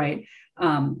world, right?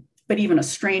 But even a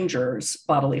stranger's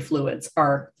bodily fluids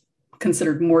are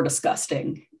considered more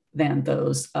disgusting than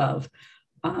those of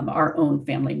our own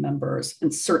family members,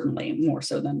 and certainly more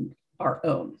so than our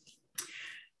own.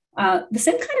 The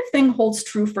same kind of thing holds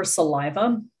true for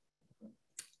saliva.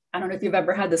 I don't know if you've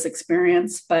ever had this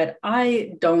experience, but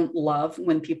I don't love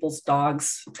when people's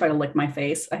dogs try to lick my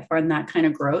face. I find that kind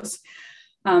of gross.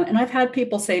 And I've had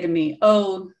people say to me,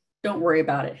 "Oh, don't worry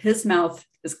about it. His mouth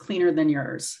is cleaner than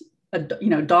yours."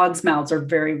 Dogs' mouths are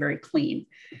very, very clean.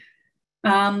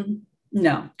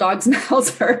 No, dogs'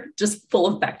 mouths are just full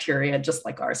of bacteria, just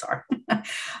like ours are.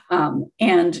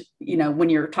 And when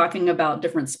you're talking about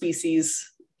different species,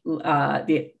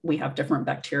 we have different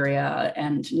bacteria,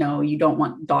 and no, you don't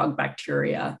want dog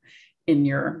bacteria in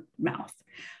your mouth.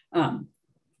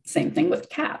 Same thing with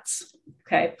cats.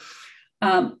 Okay.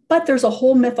 But there's a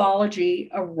whole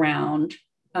mythology around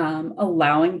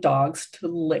allowing dogs to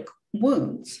lick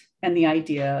wounds, and the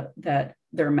idea that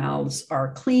their mouths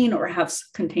are clean or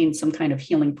contain some kind of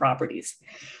healing properties.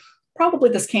 Probably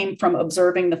this came from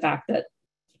observing the fact that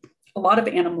a lot of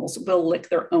animals will lick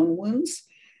their own wounds.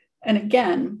 And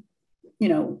again,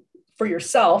 for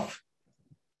yourself,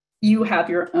 you have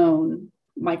your own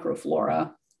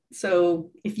microflora.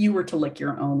 So if you were to lick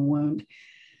your own wound,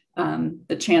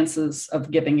 the chances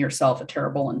of giving yourself a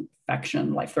terrible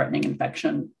infection, life-threatening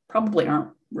infection, probably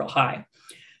aren't real high.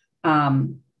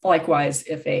 Likewise,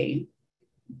 if a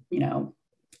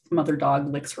mother dog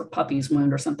licks her puppy's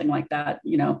wound or something like that,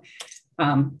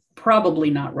 probably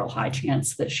not real high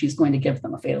chance that she's going to give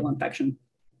them a fatal infection.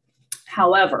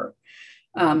 However,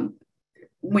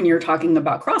 when you're talking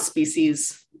about cross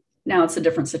species, now it's a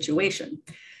different situation.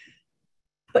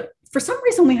 But for some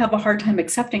reason, we have a hard time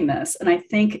accepting this. And I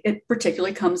think it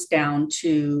particularly comes down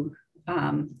to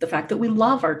the fact that we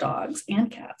love our dogs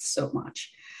and cats so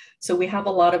much. So we have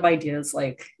a lot of ideas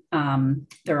like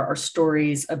there are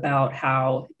stories about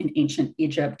how in ancient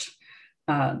Egypt,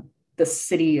 the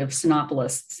city of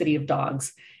Sinopolis, city of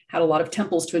dogs, had a lot of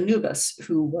temples to Anubis,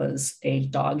 who was a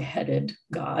dog-headed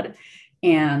god.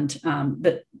 And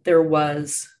that there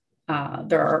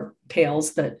are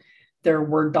tales that there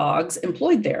were dogs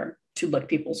employed there to lick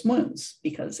people's wounds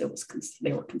because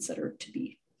they were considered to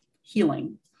be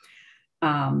healing.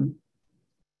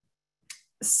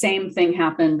 Same thing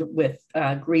happened with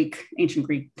ancient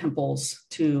Greek temples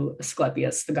to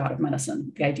Asclepius, the god of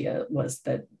medicine. The idea was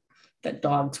that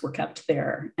dogs were kept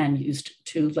there and used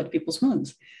to lick people's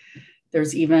wounds.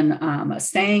 There's even a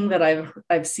saying that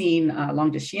I've seen,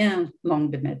 langue de chien,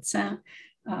 langue de médecin,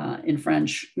 in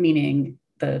French, meaning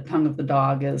the tongue of the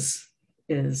dog is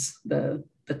the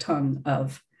tongue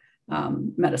of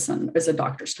medicine, is a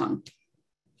doctor's tongue.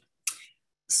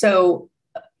 So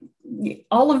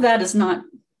all of that is not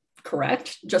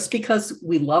correct. Just because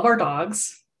we love our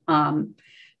dogs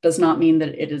does not mean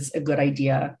that it is a good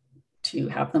idea to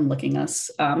have them licking us.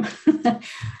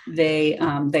 They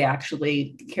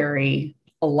actually carry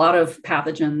a lot of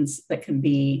pathogens that can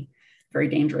be very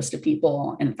dangerous to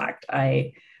people. In fact,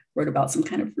 I wrote about some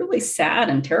kind of really sad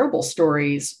and terrible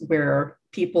stories where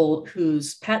people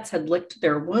whose pets had licked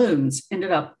their wounds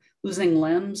ended up losing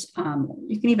limbs.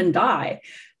 You can even die.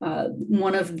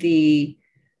 One of the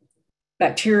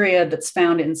bacteria that's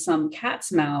found in some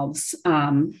cats' mouths,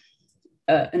 an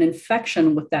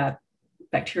infection with that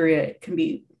bacteria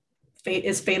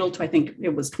is fatal to, I think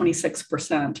it was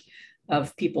 26%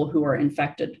 of people who are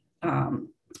infected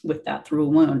with that through a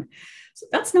wound. So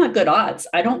that's not good odds.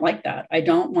 I don't like that. I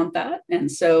don't want that.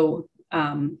 And so,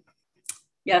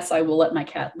 yes, I will let my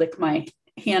cat lick my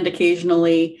hand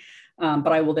occasionally.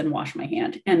 but I will then wash my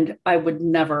hand. And I would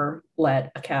never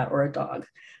let a cat or a dog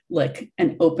lick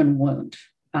an open wound.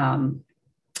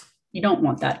 You don't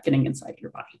want that getting inside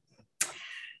your body.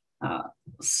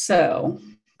 So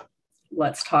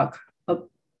let's talk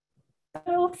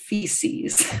about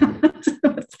feces.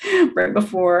 Right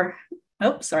before,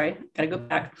 gotta go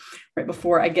back. Right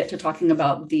before I get to talking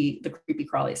about the creepy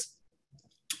crawlies.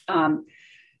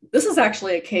 This is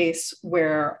actually a case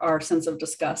where our sense of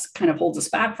disgust kind of holds us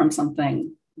back from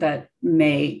something that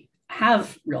may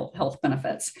have real health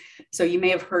benefits. So you may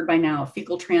have heard by now,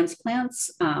 fecal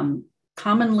transplants,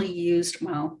 commonly used,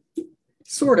 well,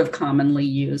 sort of commonly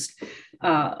used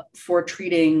for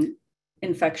treating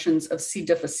infections of C.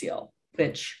 difficile,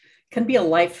 which can be a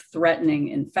life-threatening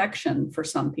infection for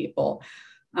some people.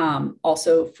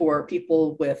 Also for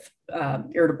people with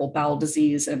irritable bowel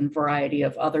disease and variety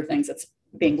of other things, it's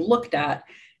being looked at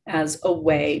as a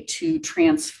way to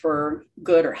transfer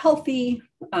good or healthy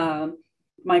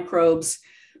microbes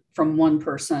from one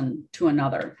person to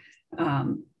another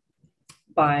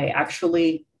by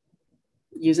actually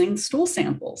using stool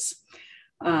samples.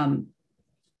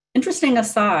 Interesting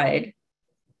aside,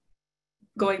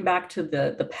 going back to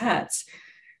the pets,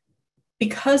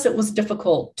 because it was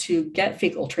difficult to get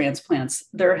fecal transplants,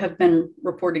 there have been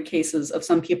reported cases of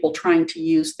some people trying to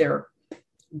use their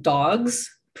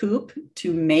dog's poop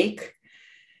to make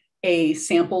a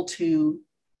sample to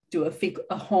do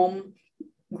a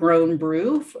homegrown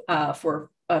brew for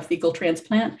a fecal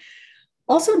transplant.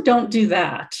 Also, don't do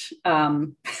that.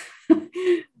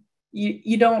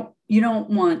 You don't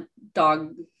want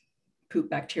dog poop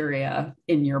bacteria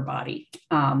in your body.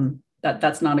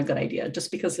 That's not a good idea. Just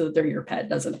because they're your pet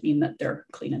doesn't mean that they're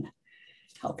clean and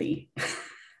healthy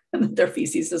and that their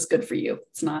feces is good for you.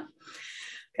 It's not.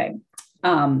 Okay.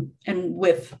 And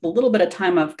with the little bit of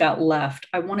time I've got left,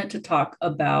 I wanted to talk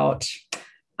about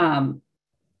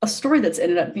a story that's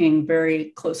ended up being very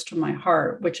close to my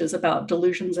heart, which is about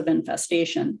delusions of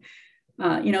infestation.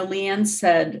 Leanne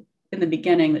said in the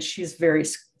beginning that she's very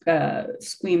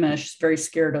squeamish, very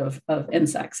scared of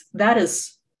insects. That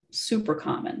is super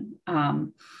common.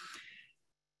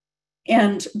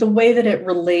 And the way that it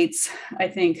relates, I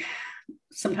think,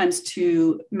 sometimes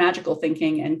to magical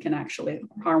thinking and can actually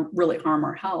really harm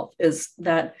our health is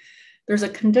that there's a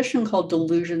condition called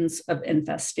delusions of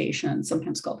infestation,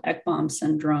 sometimes called Ekbom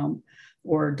syndrome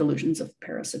or delusions of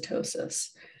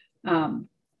parasitosis.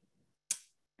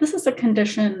 This is a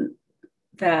condition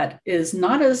that is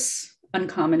not as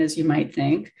uncommon as you might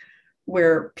think,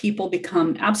 where people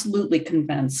become absolutely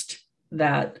convinced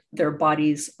that their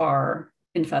bodies are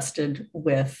infested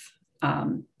with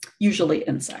usually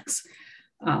insects.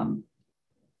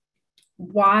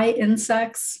 Why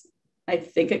insects? I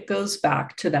think it goes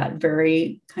back to that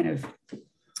very kind of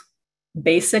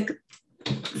basic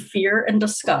fear and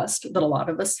disgust that a lot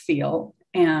of us feel.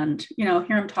 And, here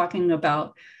I'm talking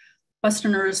about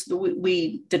Westerners.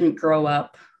 We didn't grow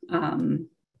up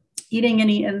eating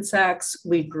any insects.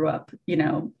 We grew up,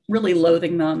 really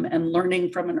loathing them and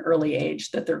learning from an early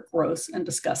age that they're gross and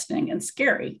disgusting and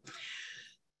scary.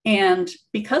 And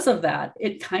because of that,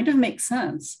 it kind of makes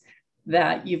sense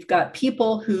that you've got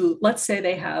people who, let's say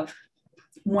they have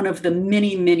one of the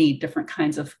many, many different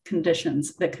kinds of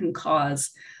conditions that can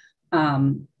cause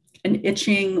an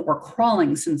itching or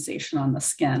crawling sensation on the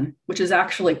skin, which is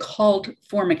actually called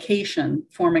formication.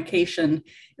 Formication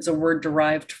is a word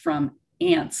derived from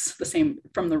ants,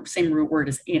 from the same root word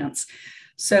as ants.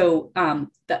 So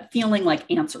that feeling like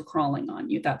ants are crawling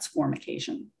on you, that's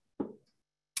formication.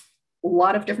 A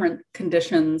lot of different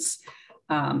conditions,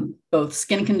 both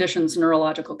skin conditions,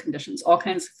 neurological conditions, all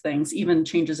kinds of things, even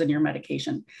changes in your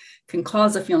medication can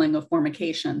cause a feeling of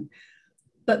formication.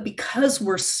 But because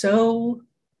we're so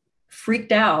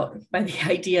freaked out by the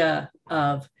idea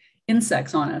of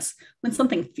insects on us, when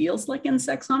something feels like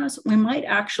insects on us, we might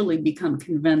actually become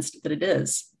convinced that it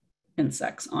is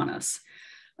insects on us.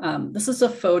 This is a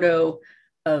photo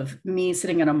of me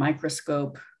sitting at a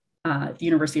microscope at the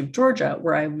University of Georgia,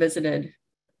 where I visited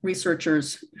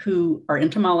researchers who are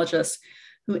entomologists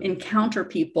who encounter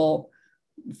people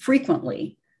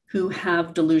frequently who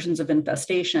have delusions of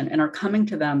infestation and are coming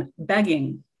to them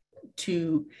begging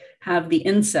to have the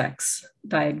insects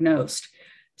diagnosed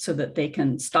so that they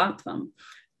can stop them.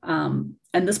 And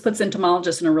this puts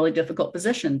entomologists in a really difficult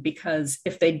position, because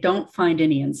if they don't find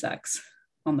any insects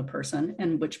on the person,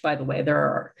 and which, by the way, there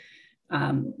are,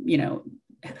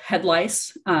 head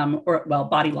lice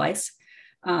body lice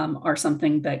are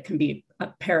something that can be a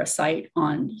parasite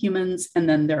on humans. And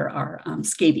then there are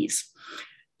scabies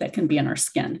that can be in our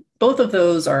skin. Both of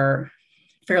those are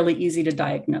fairly easy to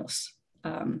diagnose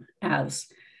as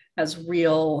as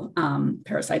real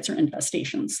parasites or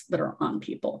infestations that are on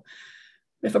people.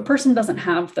 If a person doesn't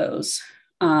have those,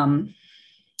 then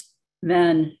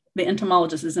the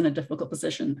entomologist is in a difficult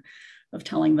position of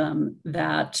telling them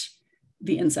that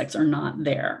the insects are not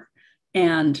there.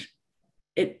 And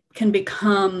it can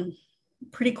become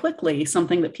pretty quickly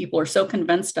something that people are so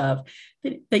convinced of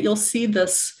that you'll see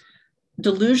this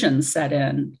delusion set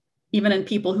in, even in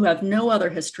people who have no other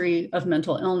history of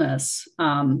mental illness.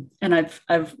 And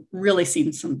I've really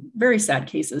seen some very sad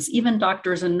cases, even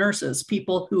doctors and nurses,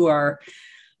 people who are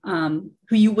who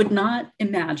you would not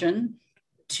imagine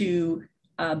to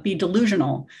be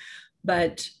delusional,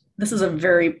 but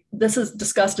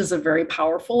disgust is a very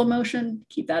powerful emotion.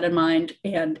 Keep that in mind,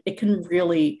 and it can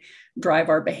really drive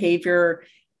our behavior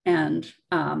and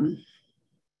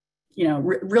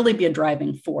really be a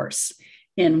driving force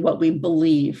in what we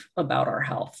believe about our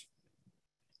health.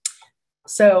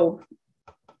 So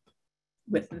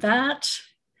with that,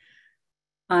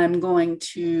 I'm going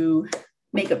to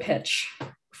make a pitch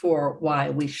for why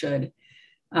we should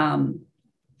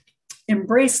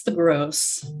embrace the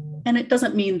gross. And it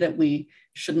doesn't mean that we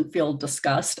shouldn't feel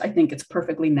disgust. I think it's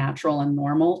perfectly natural and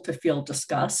normal to feel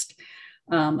disgust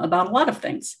about a lot of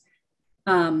things.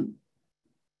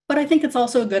 But I think it's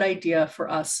also a good idea for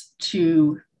us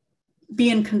to be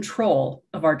in control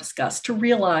of our disgust, to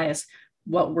realize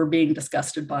what we're being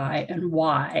disgusted by and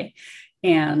why,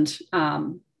 and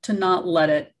to not let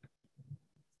it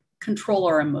control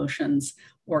our emotions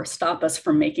or stop us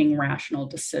from making rational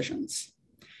decisions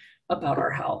about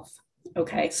our health.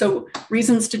 Okay, so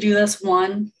reasons to do this: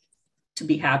 one, to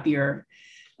be happier,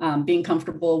 being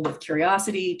comfortable with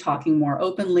curiosity, talking more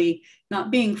openly, not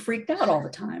being freaked out all the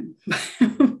time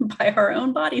by our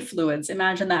own body fluids.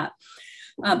 Imagine that.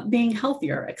 Being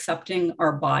healthier, accepting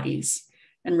our bodies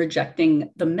and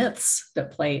rejecting the myths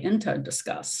that play into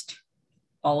disgust.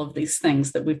 All of these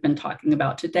things that we've been talking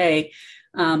about today,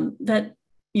 that,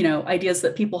 ideas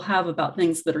that people have about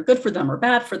things that are good for them or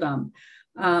bad for them,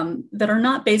 that are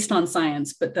not based on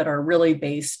science, but that are really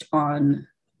based on,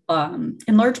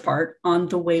 in large part, on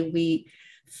the way we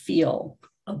feel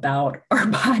about our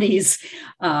bodies,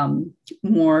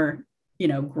 more,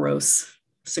 gross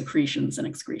secretions and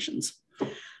excretions.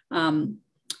 I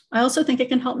also think it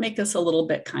can help make us a little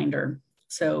bit kinder.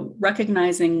 So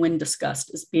recognizing when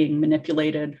disgust is being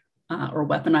manipulated or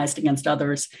weaponized against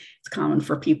others. It's common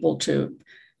for people to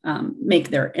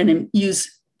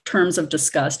use terms of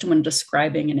disgust when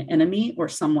describing an enemy or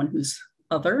someone who's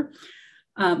other.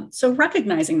 So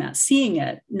recognizing that, seeing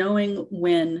it, knowing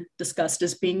when disgust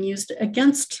is being used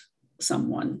against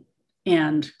someone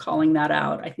and calling that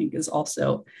out, I think is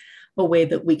also a way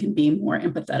that we can be more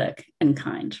empathetic and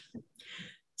kind.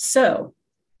 So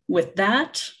with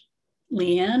that,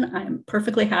 Leanne, I'm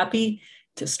perfectly happy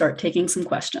to start taking some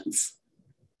questions.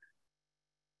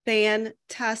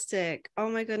 Fantastic. Oh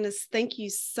my goodness. Thank you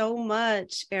so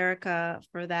much, Erika,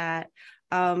 for that.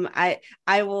 I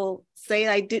will say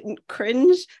I didn't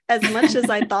cringe as much as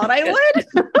I thought I would.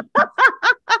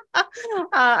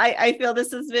 I feel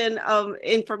this has been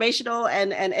informational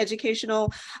and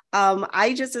educational.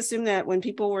 I just assumed that when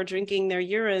people were drinking their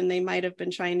urine, they might have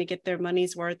been trying to get their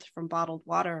money's worth from bottled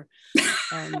water.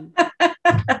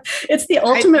 It's the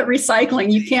ultimate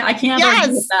recycling. I can't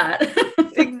argue with that.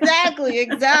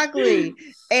 Exactly.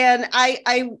 And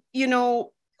I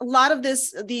a lot of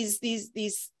these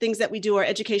things that we do are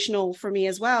educational for me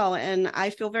as well. And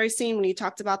I feel very seen when you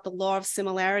talked about the law of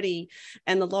similarity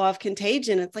and the law of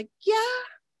contagion. It's like, yeah,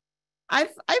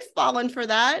 I've fallen for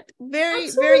that very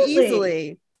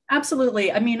easily.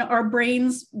 Absolutely. I mean, our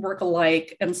brains work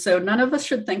alike. And so none of us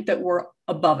should think that we're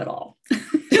above it all.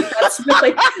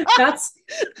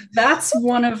 That's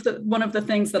one of the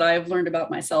things that I've learned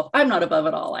about myself. I'm not above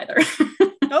it all either.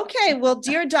 Okay, well,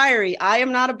 dear diary, I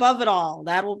am not above it all.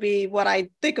 That will be what I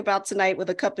think about tonight with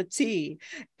a cup of tea.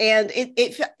 And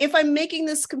if I'm making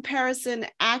this comparison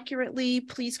accurately,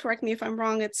 please correct me if I'm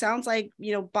wrong. It sounds like,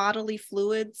 bodily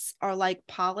fluids are like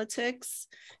politics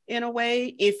in a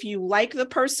way. If you like the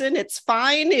person, it's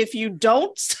fine. If you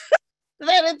don't,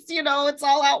 then it's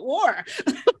all out war.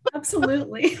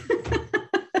 Absolutely.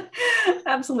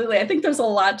 Absolutely. I think there's a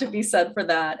lot to be said for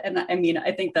that. And I mean,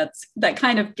 I think that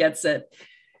kind of gets at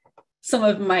some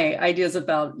of my ideas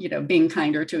about, being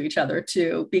kinder to each other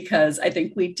too, because I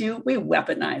think we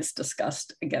weaponize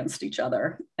disgust against each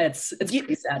other. It's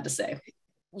pretty sad to say.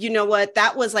 you know what?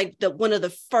 That was like one of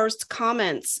the first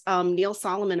comments. Neil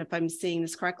Solomon, if I'm saying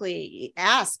this correctly,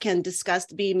 asked, "Can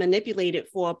disgust be manipulated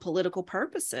for political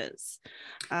purposes?"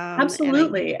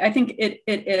 Absolutely. I think it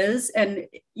is. And,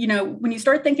 when you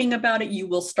start thinking about it, you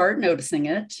will start noticing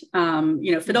it.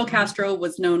 Fidel Castro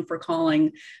was known for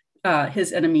calling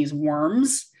his enemies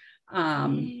worms.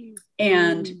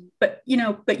 But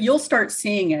you'll start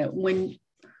seeing it when,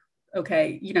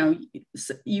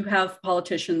 you have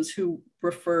politicians who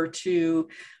refer to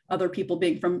other people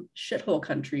being from shithole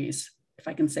countries, if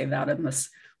I can say that in this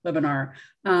webinar.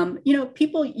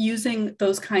 People using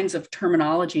those kinds of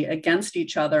terminology against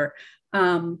each other.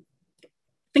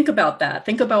 Think about that.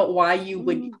 Think about why you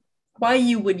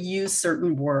would use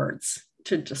certain words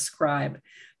to describe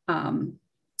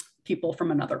people from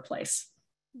another place.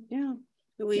 Yeah.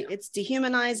 It's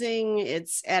dehumanizing.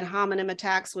 It's ad hominem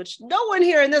attacks, which no one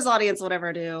here in this audience would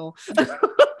ever do.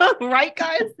 Right,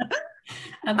 guys?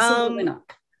 Absolutely not.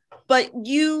 But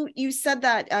you said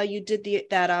that you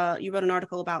wrote an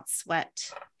article about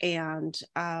sweat, and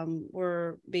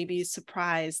were maybe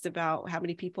surprised about how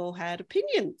many people had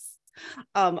opinions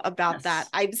about that.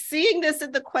 I'm seeing this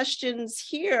in the questions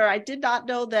here. I did not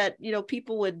know that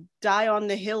people would die on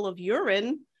the hill of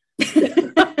urine.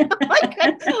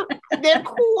 There are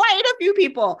quite a few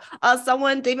people.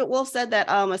 David Wolf said that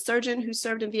a surgeon who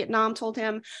served in Vietnam told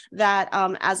him that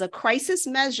as a crisis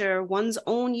measure, one's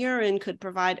own urine could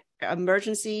provide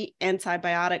emergency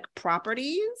antibiotic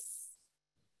properties.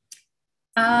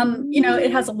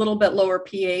 It has a little bit lower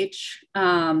pH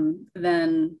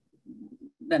than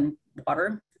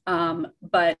water,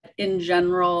 but in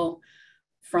general,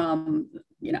 from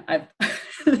I've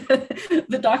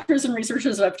the doctors and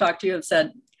researchers that I've talked to have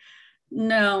said,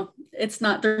 no, it's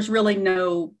not. There's really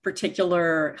no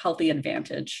particular healthy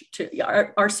advantage to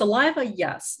our saliva.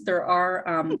 Yes, there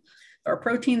are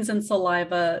proteins in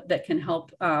saliva that can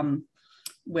help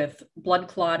with blood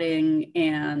clotting,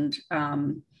 and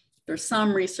there's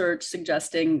some research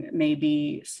suggesting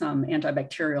maybe some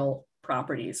antibacterial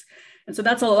properties. And so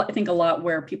that's I think a lot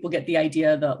where people get the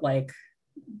idea that like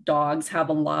dogs have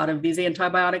a lot of these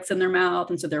antibiotics in their mouth,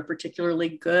 and so they're particularly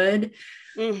good.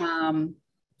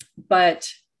 But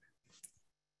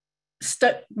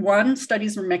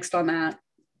studies were mixed on that.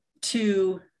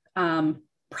 Two,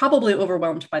 probably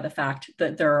overwhelmed by the fact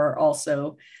that there are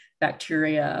also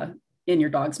bacteria in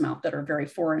your dog's mouth that are very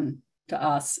foreign to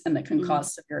us and that can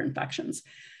cause severe infections.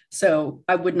 So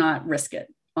I would not risk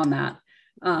it on that.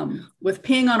 With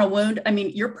peeing on a wound, I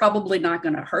mean, you're probably not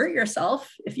going to hurt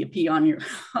yourself if you pee on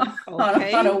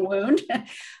on a wound.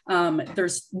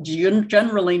 There's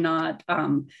generally not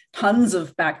tons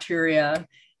of bacteria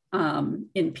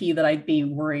in pee that I'd be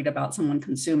worried about someone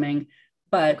consuming.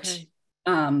 But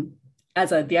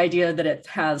the idea that it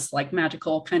has like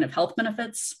magical kind of health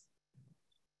benefits,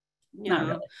 not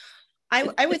really.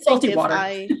 I would think if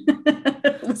water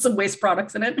with some waste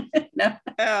products in it. No.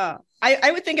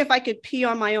 I would think if I could pee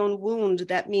on my own wound,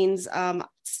 that means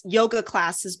yoga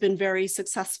class has been very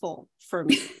successful for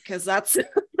me, because that's a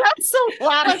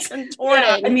lot of contorting.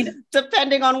 Yeah, I mean,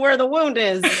 depending on where the wound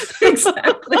is.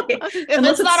 Exactly. If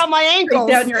it's not on my ankle,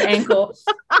 down your ankle.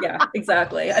 Yeah,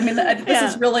 exactly. I mean, this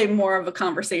is really more of a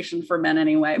conversation for men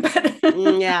anyway. But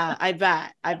yeah, I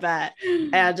bet.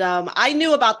 And I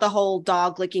knew about the whole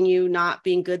dog licking you not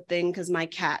being good thing because my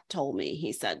cat told me.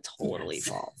 He said totally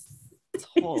false.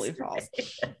 Totally false.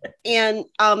 And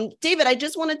David, I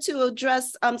just wanted to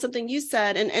address something you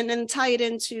said and then tie it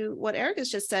into what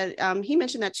Erika's just said. He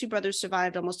mentioned that two brothers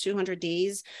survived almost 200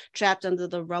 days trapped under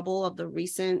the rubble of the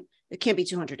recent, it can't be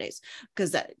 200 days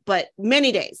but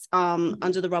many days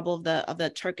under the rubble of the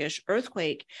Turkish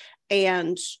earthquake.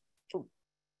 And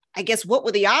I guess what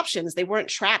were the options? They weren't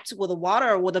trapped with a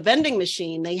water or with a vending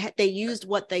machine. They used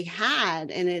what they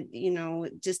had, and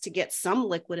it, just to get some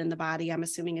liquid in the body, I'm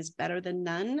assuming is better than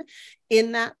none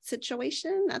in that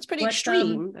situation. That's pretty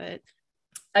extreme, but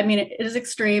I mean, it is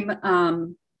extreme.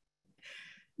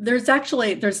 There's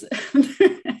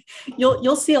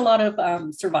you'll see a lot of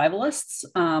survivalists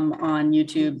on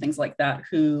YouTube, things like that,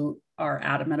 who are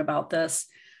adamant about this.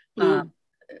 A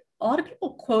lot of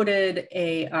people quoted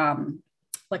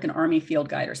like an Army field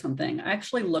guide or something. I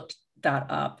actually looked that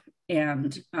up,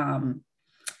 and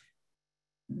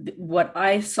what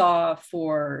I saw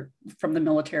from the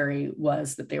military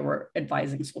was that they were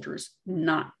advising soldiers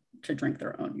not to drink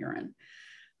their own urine.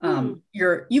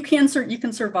 You can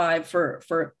survive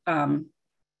for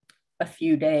a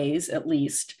few days at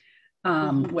least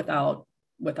without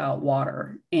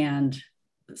water, and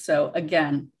so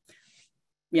again,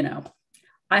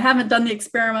 I haven't done the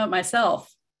experiment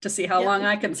myself. to see how long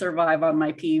I can survive on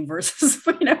my pee versus,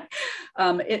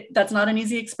 that's not an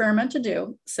easy experiment to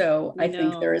do. So I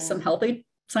think there is some healthy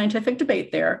scientific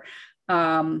debate there.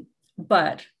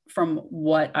 But from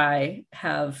what I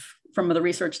have, from the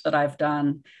research that I've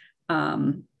done,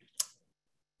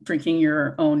 drinking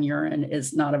your own urine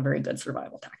is not a very good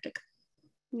survival tactic.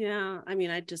 Yeah, I mean,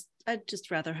 I'd just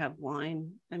rather have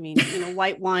wine. I mean,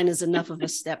 white wine is enough of a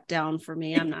step down for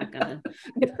me. I'm not gonna.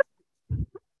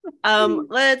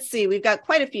 Let's see. We've got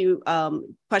quite a few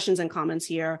questions and comments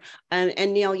here.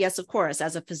 And Neil, yes, of course,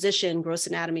 as a physician, gross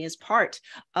anatomy is part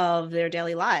of their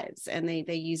daily lives, and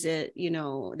they use it.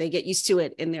 They get used to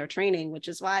it in their training, which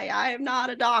is why I am not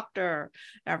a doctor.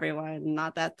 Everyone,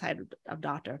 not that type of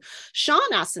doctor.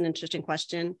 Sean asked an interesting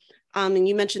question. And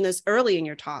you mentioned this early in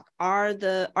your talk. Are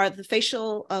the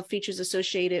facial features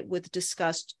associated with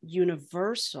disgust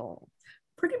universal?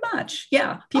 Pretty much,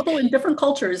 yeah. People in different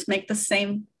cultures make the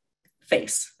same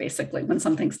face, basically, when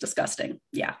something's disgusting.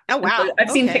 Yeah. Oh, wow. So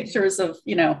I've seen pictures of,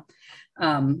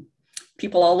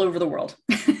 people all over the world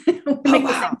make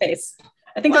the same face.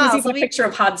 I think there was even a picture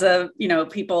of Hadza,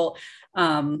 people,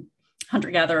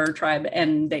 hunter-gatherer tribe,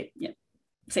 and they,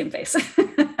 same face.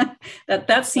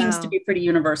 that seems to be pretty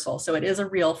universal. So it is a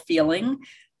real feeling.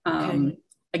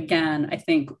 Again, I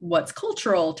think what's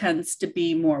cultural tends to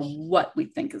be more what we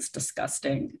think is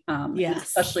disgusting.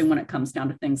 Especially when it comes down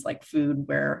to things like food,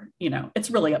 where,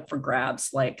 it's really up for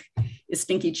grabs. Like, is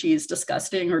stinky cheese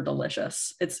disgusting or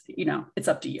delicious? It's, it's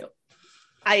up to you.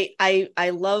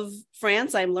 I love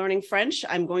France. I'm learning French.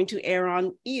 I'm going to err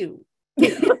on you.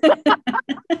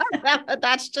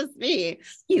 That's just me.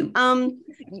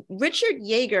 Richard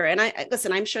Yeager, and I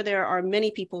listen, I'm sure there are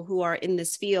many people who are in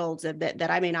this field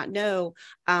that I may not know,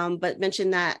 but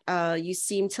mentioned that you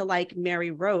seem to like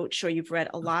Mary Roach, or you've read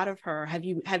a lot of her. Have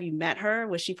you met her?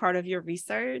 Was she part of your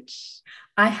research?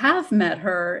 I have met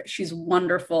her. She's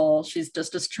wonderful. She's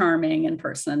just as charming in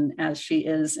person as she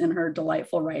is in her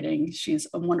delightful writing. She's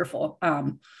a wonderful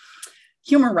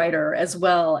humor writer as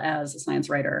well as a science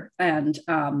writer. And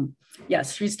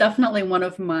yes, she's definitely one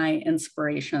of my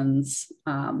inspirations.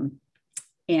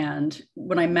 And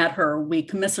when I met her, we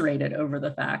commiserated over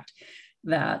the fact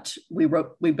that we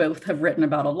both have written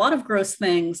about a lot of gross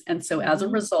things. And so as a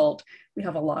result, we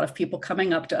have a lot of people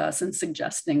coming up to us and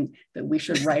suggesting that we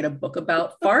should write a book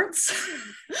about farts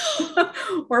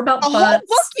or about butts. Whole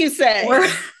book, you say?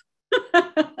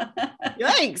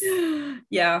 Yikes.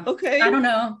 Yeah. Okay. I don't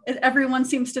know. Everyone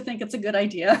seems to think it's a good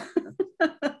idea.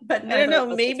 But I don't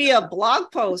know, maybe a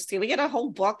blog post. Can we get a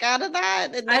whole book out of that?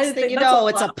 The next thing you know,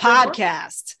 it's a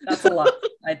podcast. That's a lot.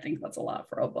 I think that's a lot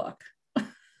for a book.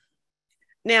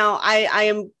 Now,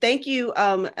 thank you,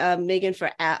 Megan, for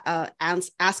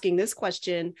asking this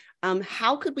question.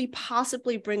 How could we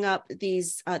possibly bring up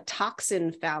these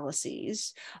toxin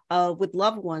fallacies with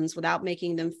loved ones without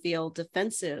making them feel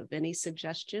defensive? Any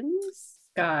suggestions?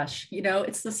 Gosh,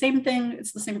 it's the same thing.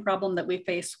 It's the same problem that we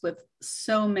face with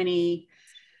so many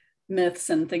myths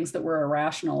and things that we're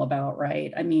irrational about,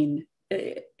 right? I mean,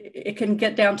 it can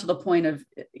get down to the point of,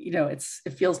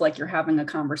 it feels like you're having a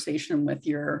conversation with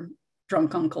your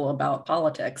drunk uncle about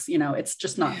politics. It's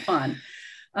just not fun.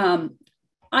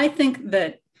 I think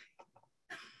that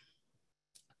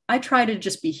I try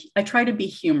to be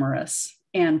humorous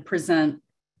and present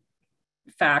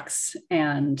facts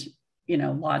and,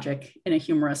 logic in a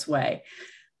humorous way,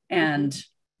 and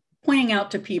pointing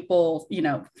out to people,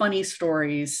 funny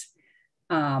stories,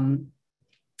 and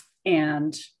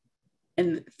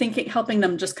helping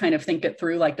them just kind of think it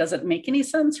through. Like, does it make any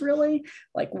sense really?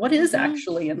 Like, what is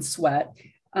actually in sweat?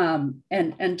 And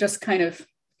just kind of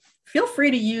feel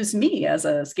free to use me as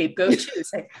a scapegoat too.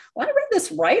 Say, well, I read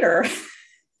this writer,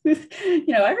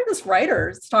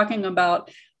 is talking about,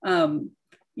 some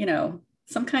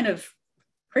kind of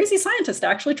crazy scientist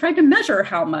actually tried to measure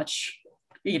how much,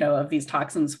 of these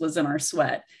toxins was in our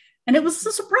sweat. And it was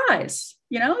a surprise,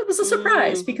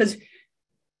 because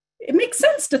it makes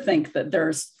sense to think that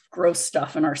there's gross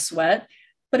stuff in our sweat,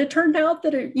 but it turned out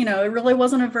that it really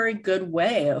wasn't a very good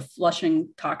way of flushing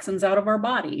toxins out of our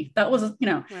body. That was,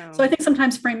 wow. So I think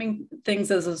sometimes framing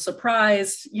things as a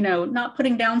surprise, not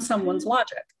putting down someone's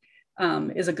logic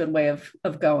is a good way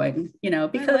of going,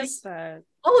 because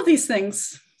all of these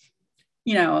things,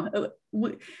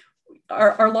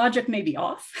 our logic may be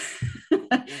off.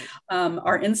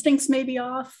 Our instincts may be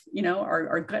off,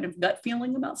 our kind of gut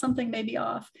feeling about something may be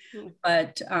off,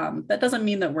 but that doesn't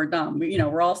mean that we're dumb.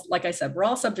 We're all, like I said, we're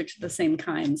all subject to the same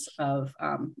kinds of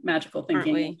magical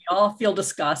thinking. We all feel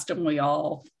disgust and we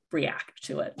all react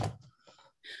to it.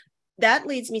 that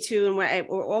leads me to, and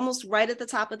we're almost right at the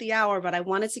top of the hour, but I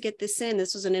wanted to get this in.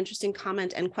 This was an interesting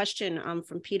comment and question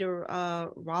from Peter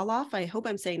Roloff. I hope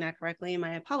I'm saying that correctly, and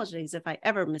my apologies if I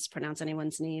ever mispronounce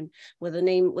anyone's name with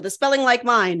a spelling like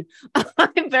mine.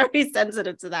 I'm very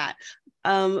sensitive to that.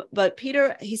 But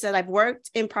Peter, he said, I've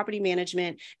worked in property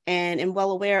management and am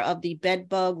well aware of the bed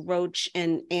bug, roach,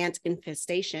 and ant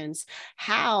infestations.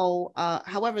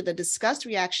 However, the disgust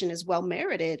reaction is well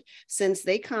merited since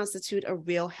they constitute a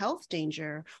real health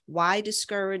danger. Why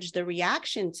discourage the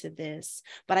reaction to this?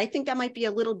 But I think that might be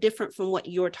a little different from what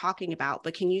you're talking about.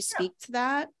 But can you speak to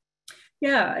that?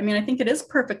 Yeah, I mean, I think it is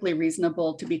perfectly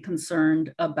reasonable to be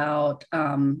concerned about,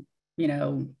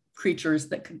 creatures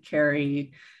that could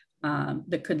carry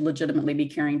that could legitimately be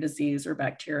carrying disease or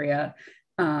bacteria.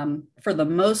 For the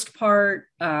most part,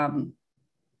 having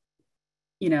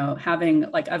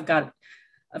like I've got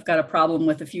a problem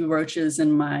with a few roaches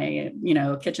in my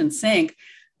kitchen sink.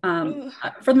 For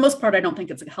the most part, I don't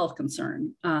think it's a health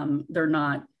concern. They're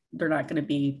not going to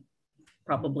be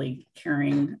probably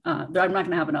carrying. I'm not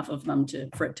going to have enough of them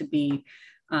for it to be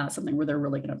something where they're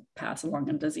really going to pass along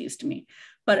a disease to me.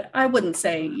 But I wouldn't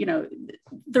say,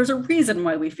 there's a reason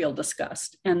why we feel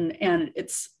disgust, and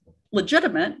it's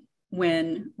legitimate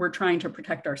when we're trying to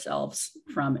protect ourselves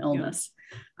from illness.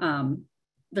 Yeah.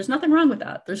 There's nothing wrong with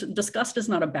that. Disgust is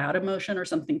not a bad emotion or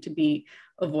something to be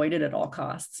avoided at all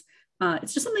costs.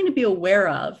 It's just something to be aware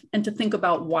of and to think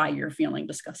about why you're feeling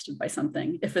disgusted by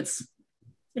something. If it's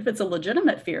a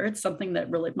legitimate fear, it's something that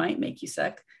really might make you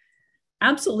sick.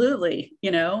 Absolutely,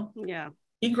 Yeah.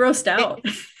 Be grossed out.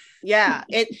 Yeah.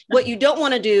 What you don't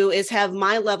want to do is have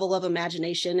my level of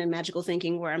imagination and magical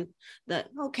thinking where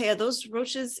are those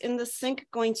roaches in the sink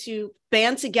going to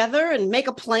band together and make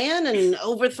a plan and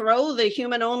overthrow the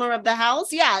human owner of the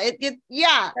house? Yeah.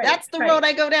 Right, that's the road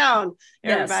I go down.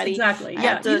 Everybody. Yes, exactly. I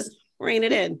have to rein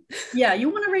it in. Yeah, you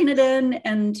want to rein it in,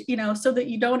 and so that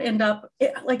you don't end up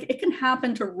it can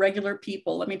happen to regular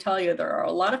people. Let me tell you, there are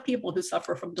a lot of people who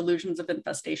suffer from delusions of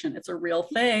infestation. It's a real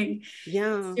thing.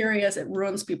 Yeah, it's serious. It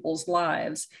ruins people's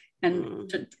lives. And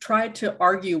to try to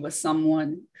argue with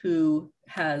someone who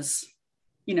has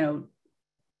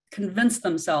convinced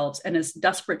themselves and is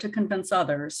desperate to convince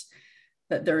others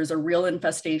that there is a real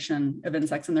infestation of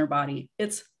insects in their body,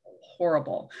 it's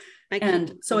horrible.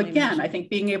 And so again, I think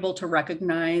being able to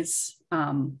recognize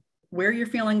where your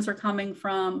feelings are coming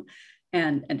from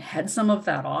and head some of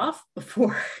that off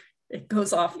before it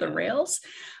goes off the rails,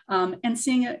 and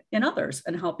seeing it in others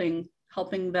and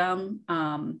helping them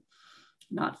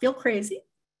not feel crazy,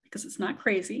 because it's not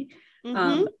crazy,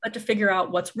 but to figure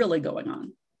out what's really going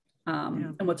on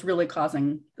and what's really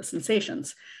causing the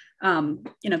sensations.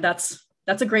 That's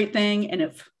a great thing.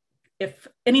 And if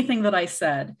anything that I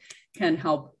said can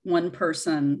help one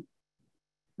person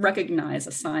recognize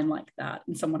a sign like that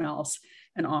in someone else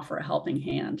and offer a helping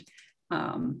hand,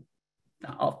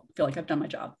 I'll feel like I've done my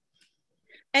job.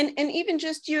 And even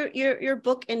just your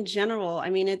book in general, I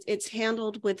mean, it's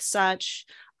handled with such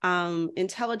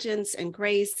intelligence and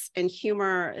grace and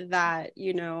humor that,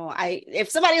 if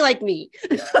somebody like me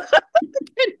could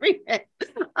read it,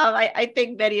 I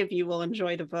think many of you will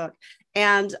enjoy the book.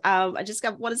 And I just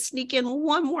want to sneak in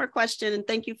one more question, and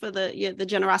thank you for the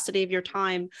generosity of your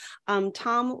time.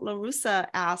 Tom LaRussa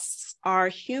asks, are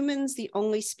humans the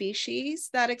only species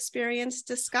that experience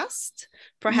disgust?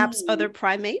 Perhaps other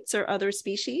primates or other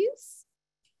species?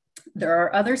 There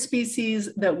are other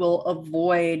species that will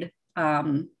avoid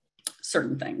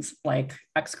certain things like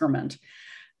excrement.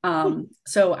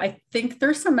 So I think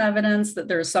there's some evidence that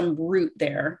there's some root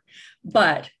there,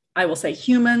 but I will say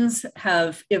humans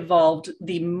have evolved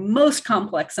the most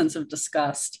complex sense of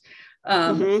disgust,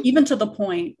 even to the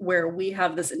point where we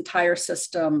have this entire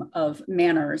system of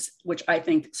manners, which I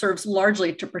think serves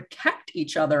largely to protect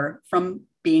each other from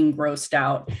being grossed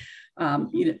out.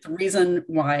 The reason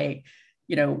why,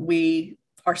 we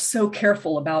are so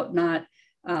careful about not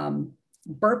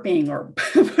burping or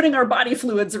putting our body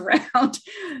fluids around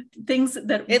things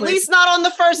that at least not on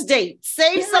the first date.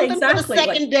 Save something for the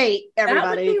second date,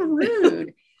 everybody. That would be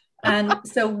rude. And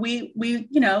so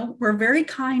we're very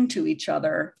kind to each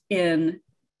other in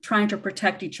trying to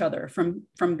protect each other from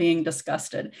being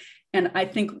disgusted. And I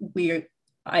think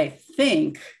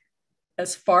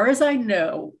as far as I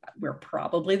know, we're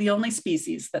probably the only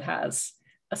species that has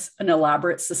an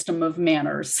elaborate system of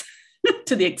manners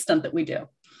to the extent that we do.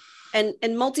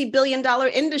 And multi-billion-dollar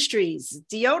industries,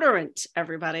 deodorant,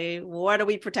 everybody. What are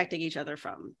we protecting each other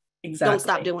from? Exactly. Don't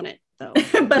stop doing it, though.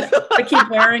 but I keep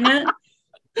wearing it.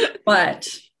 But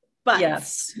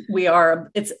yes, we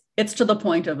are. It's to the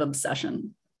point of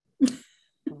obsession.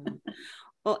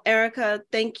 Well, Erika,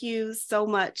 thank you so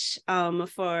much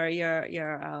for your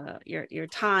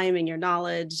time and your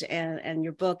knowledge and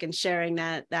your book and sharing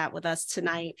that with us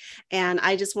tonight. And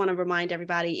I just want to remind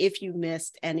everybody, if you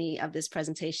missed any of this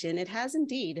presentation, it has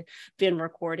indeed been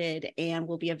recorded and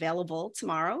will be available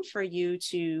tomorrow for you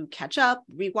to catch up,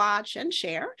 rewatch, and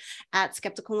share at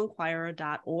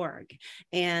skepticalinquirer.org.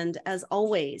 And as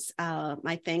always,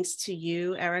 my thanks to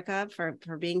you, Erika,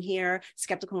 for being here.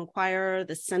 Skeptical Inquirer,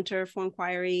 the Center for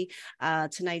Inquiry.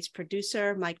 Tonight's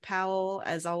producer, Mike Powell.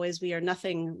 As always, we are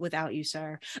nothing without you,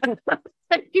 sir.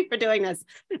 Thank you for doing this.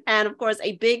 And of course,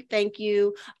 a big thank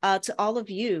you to all of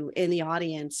you in the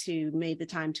audience who made the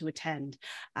time to attend.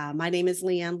 My name is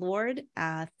Leanne Lord.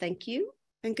 Thank you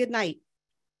and good night.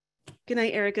 Good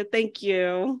night, Erika. Thank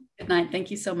you. Good night.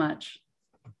 Thank you so much.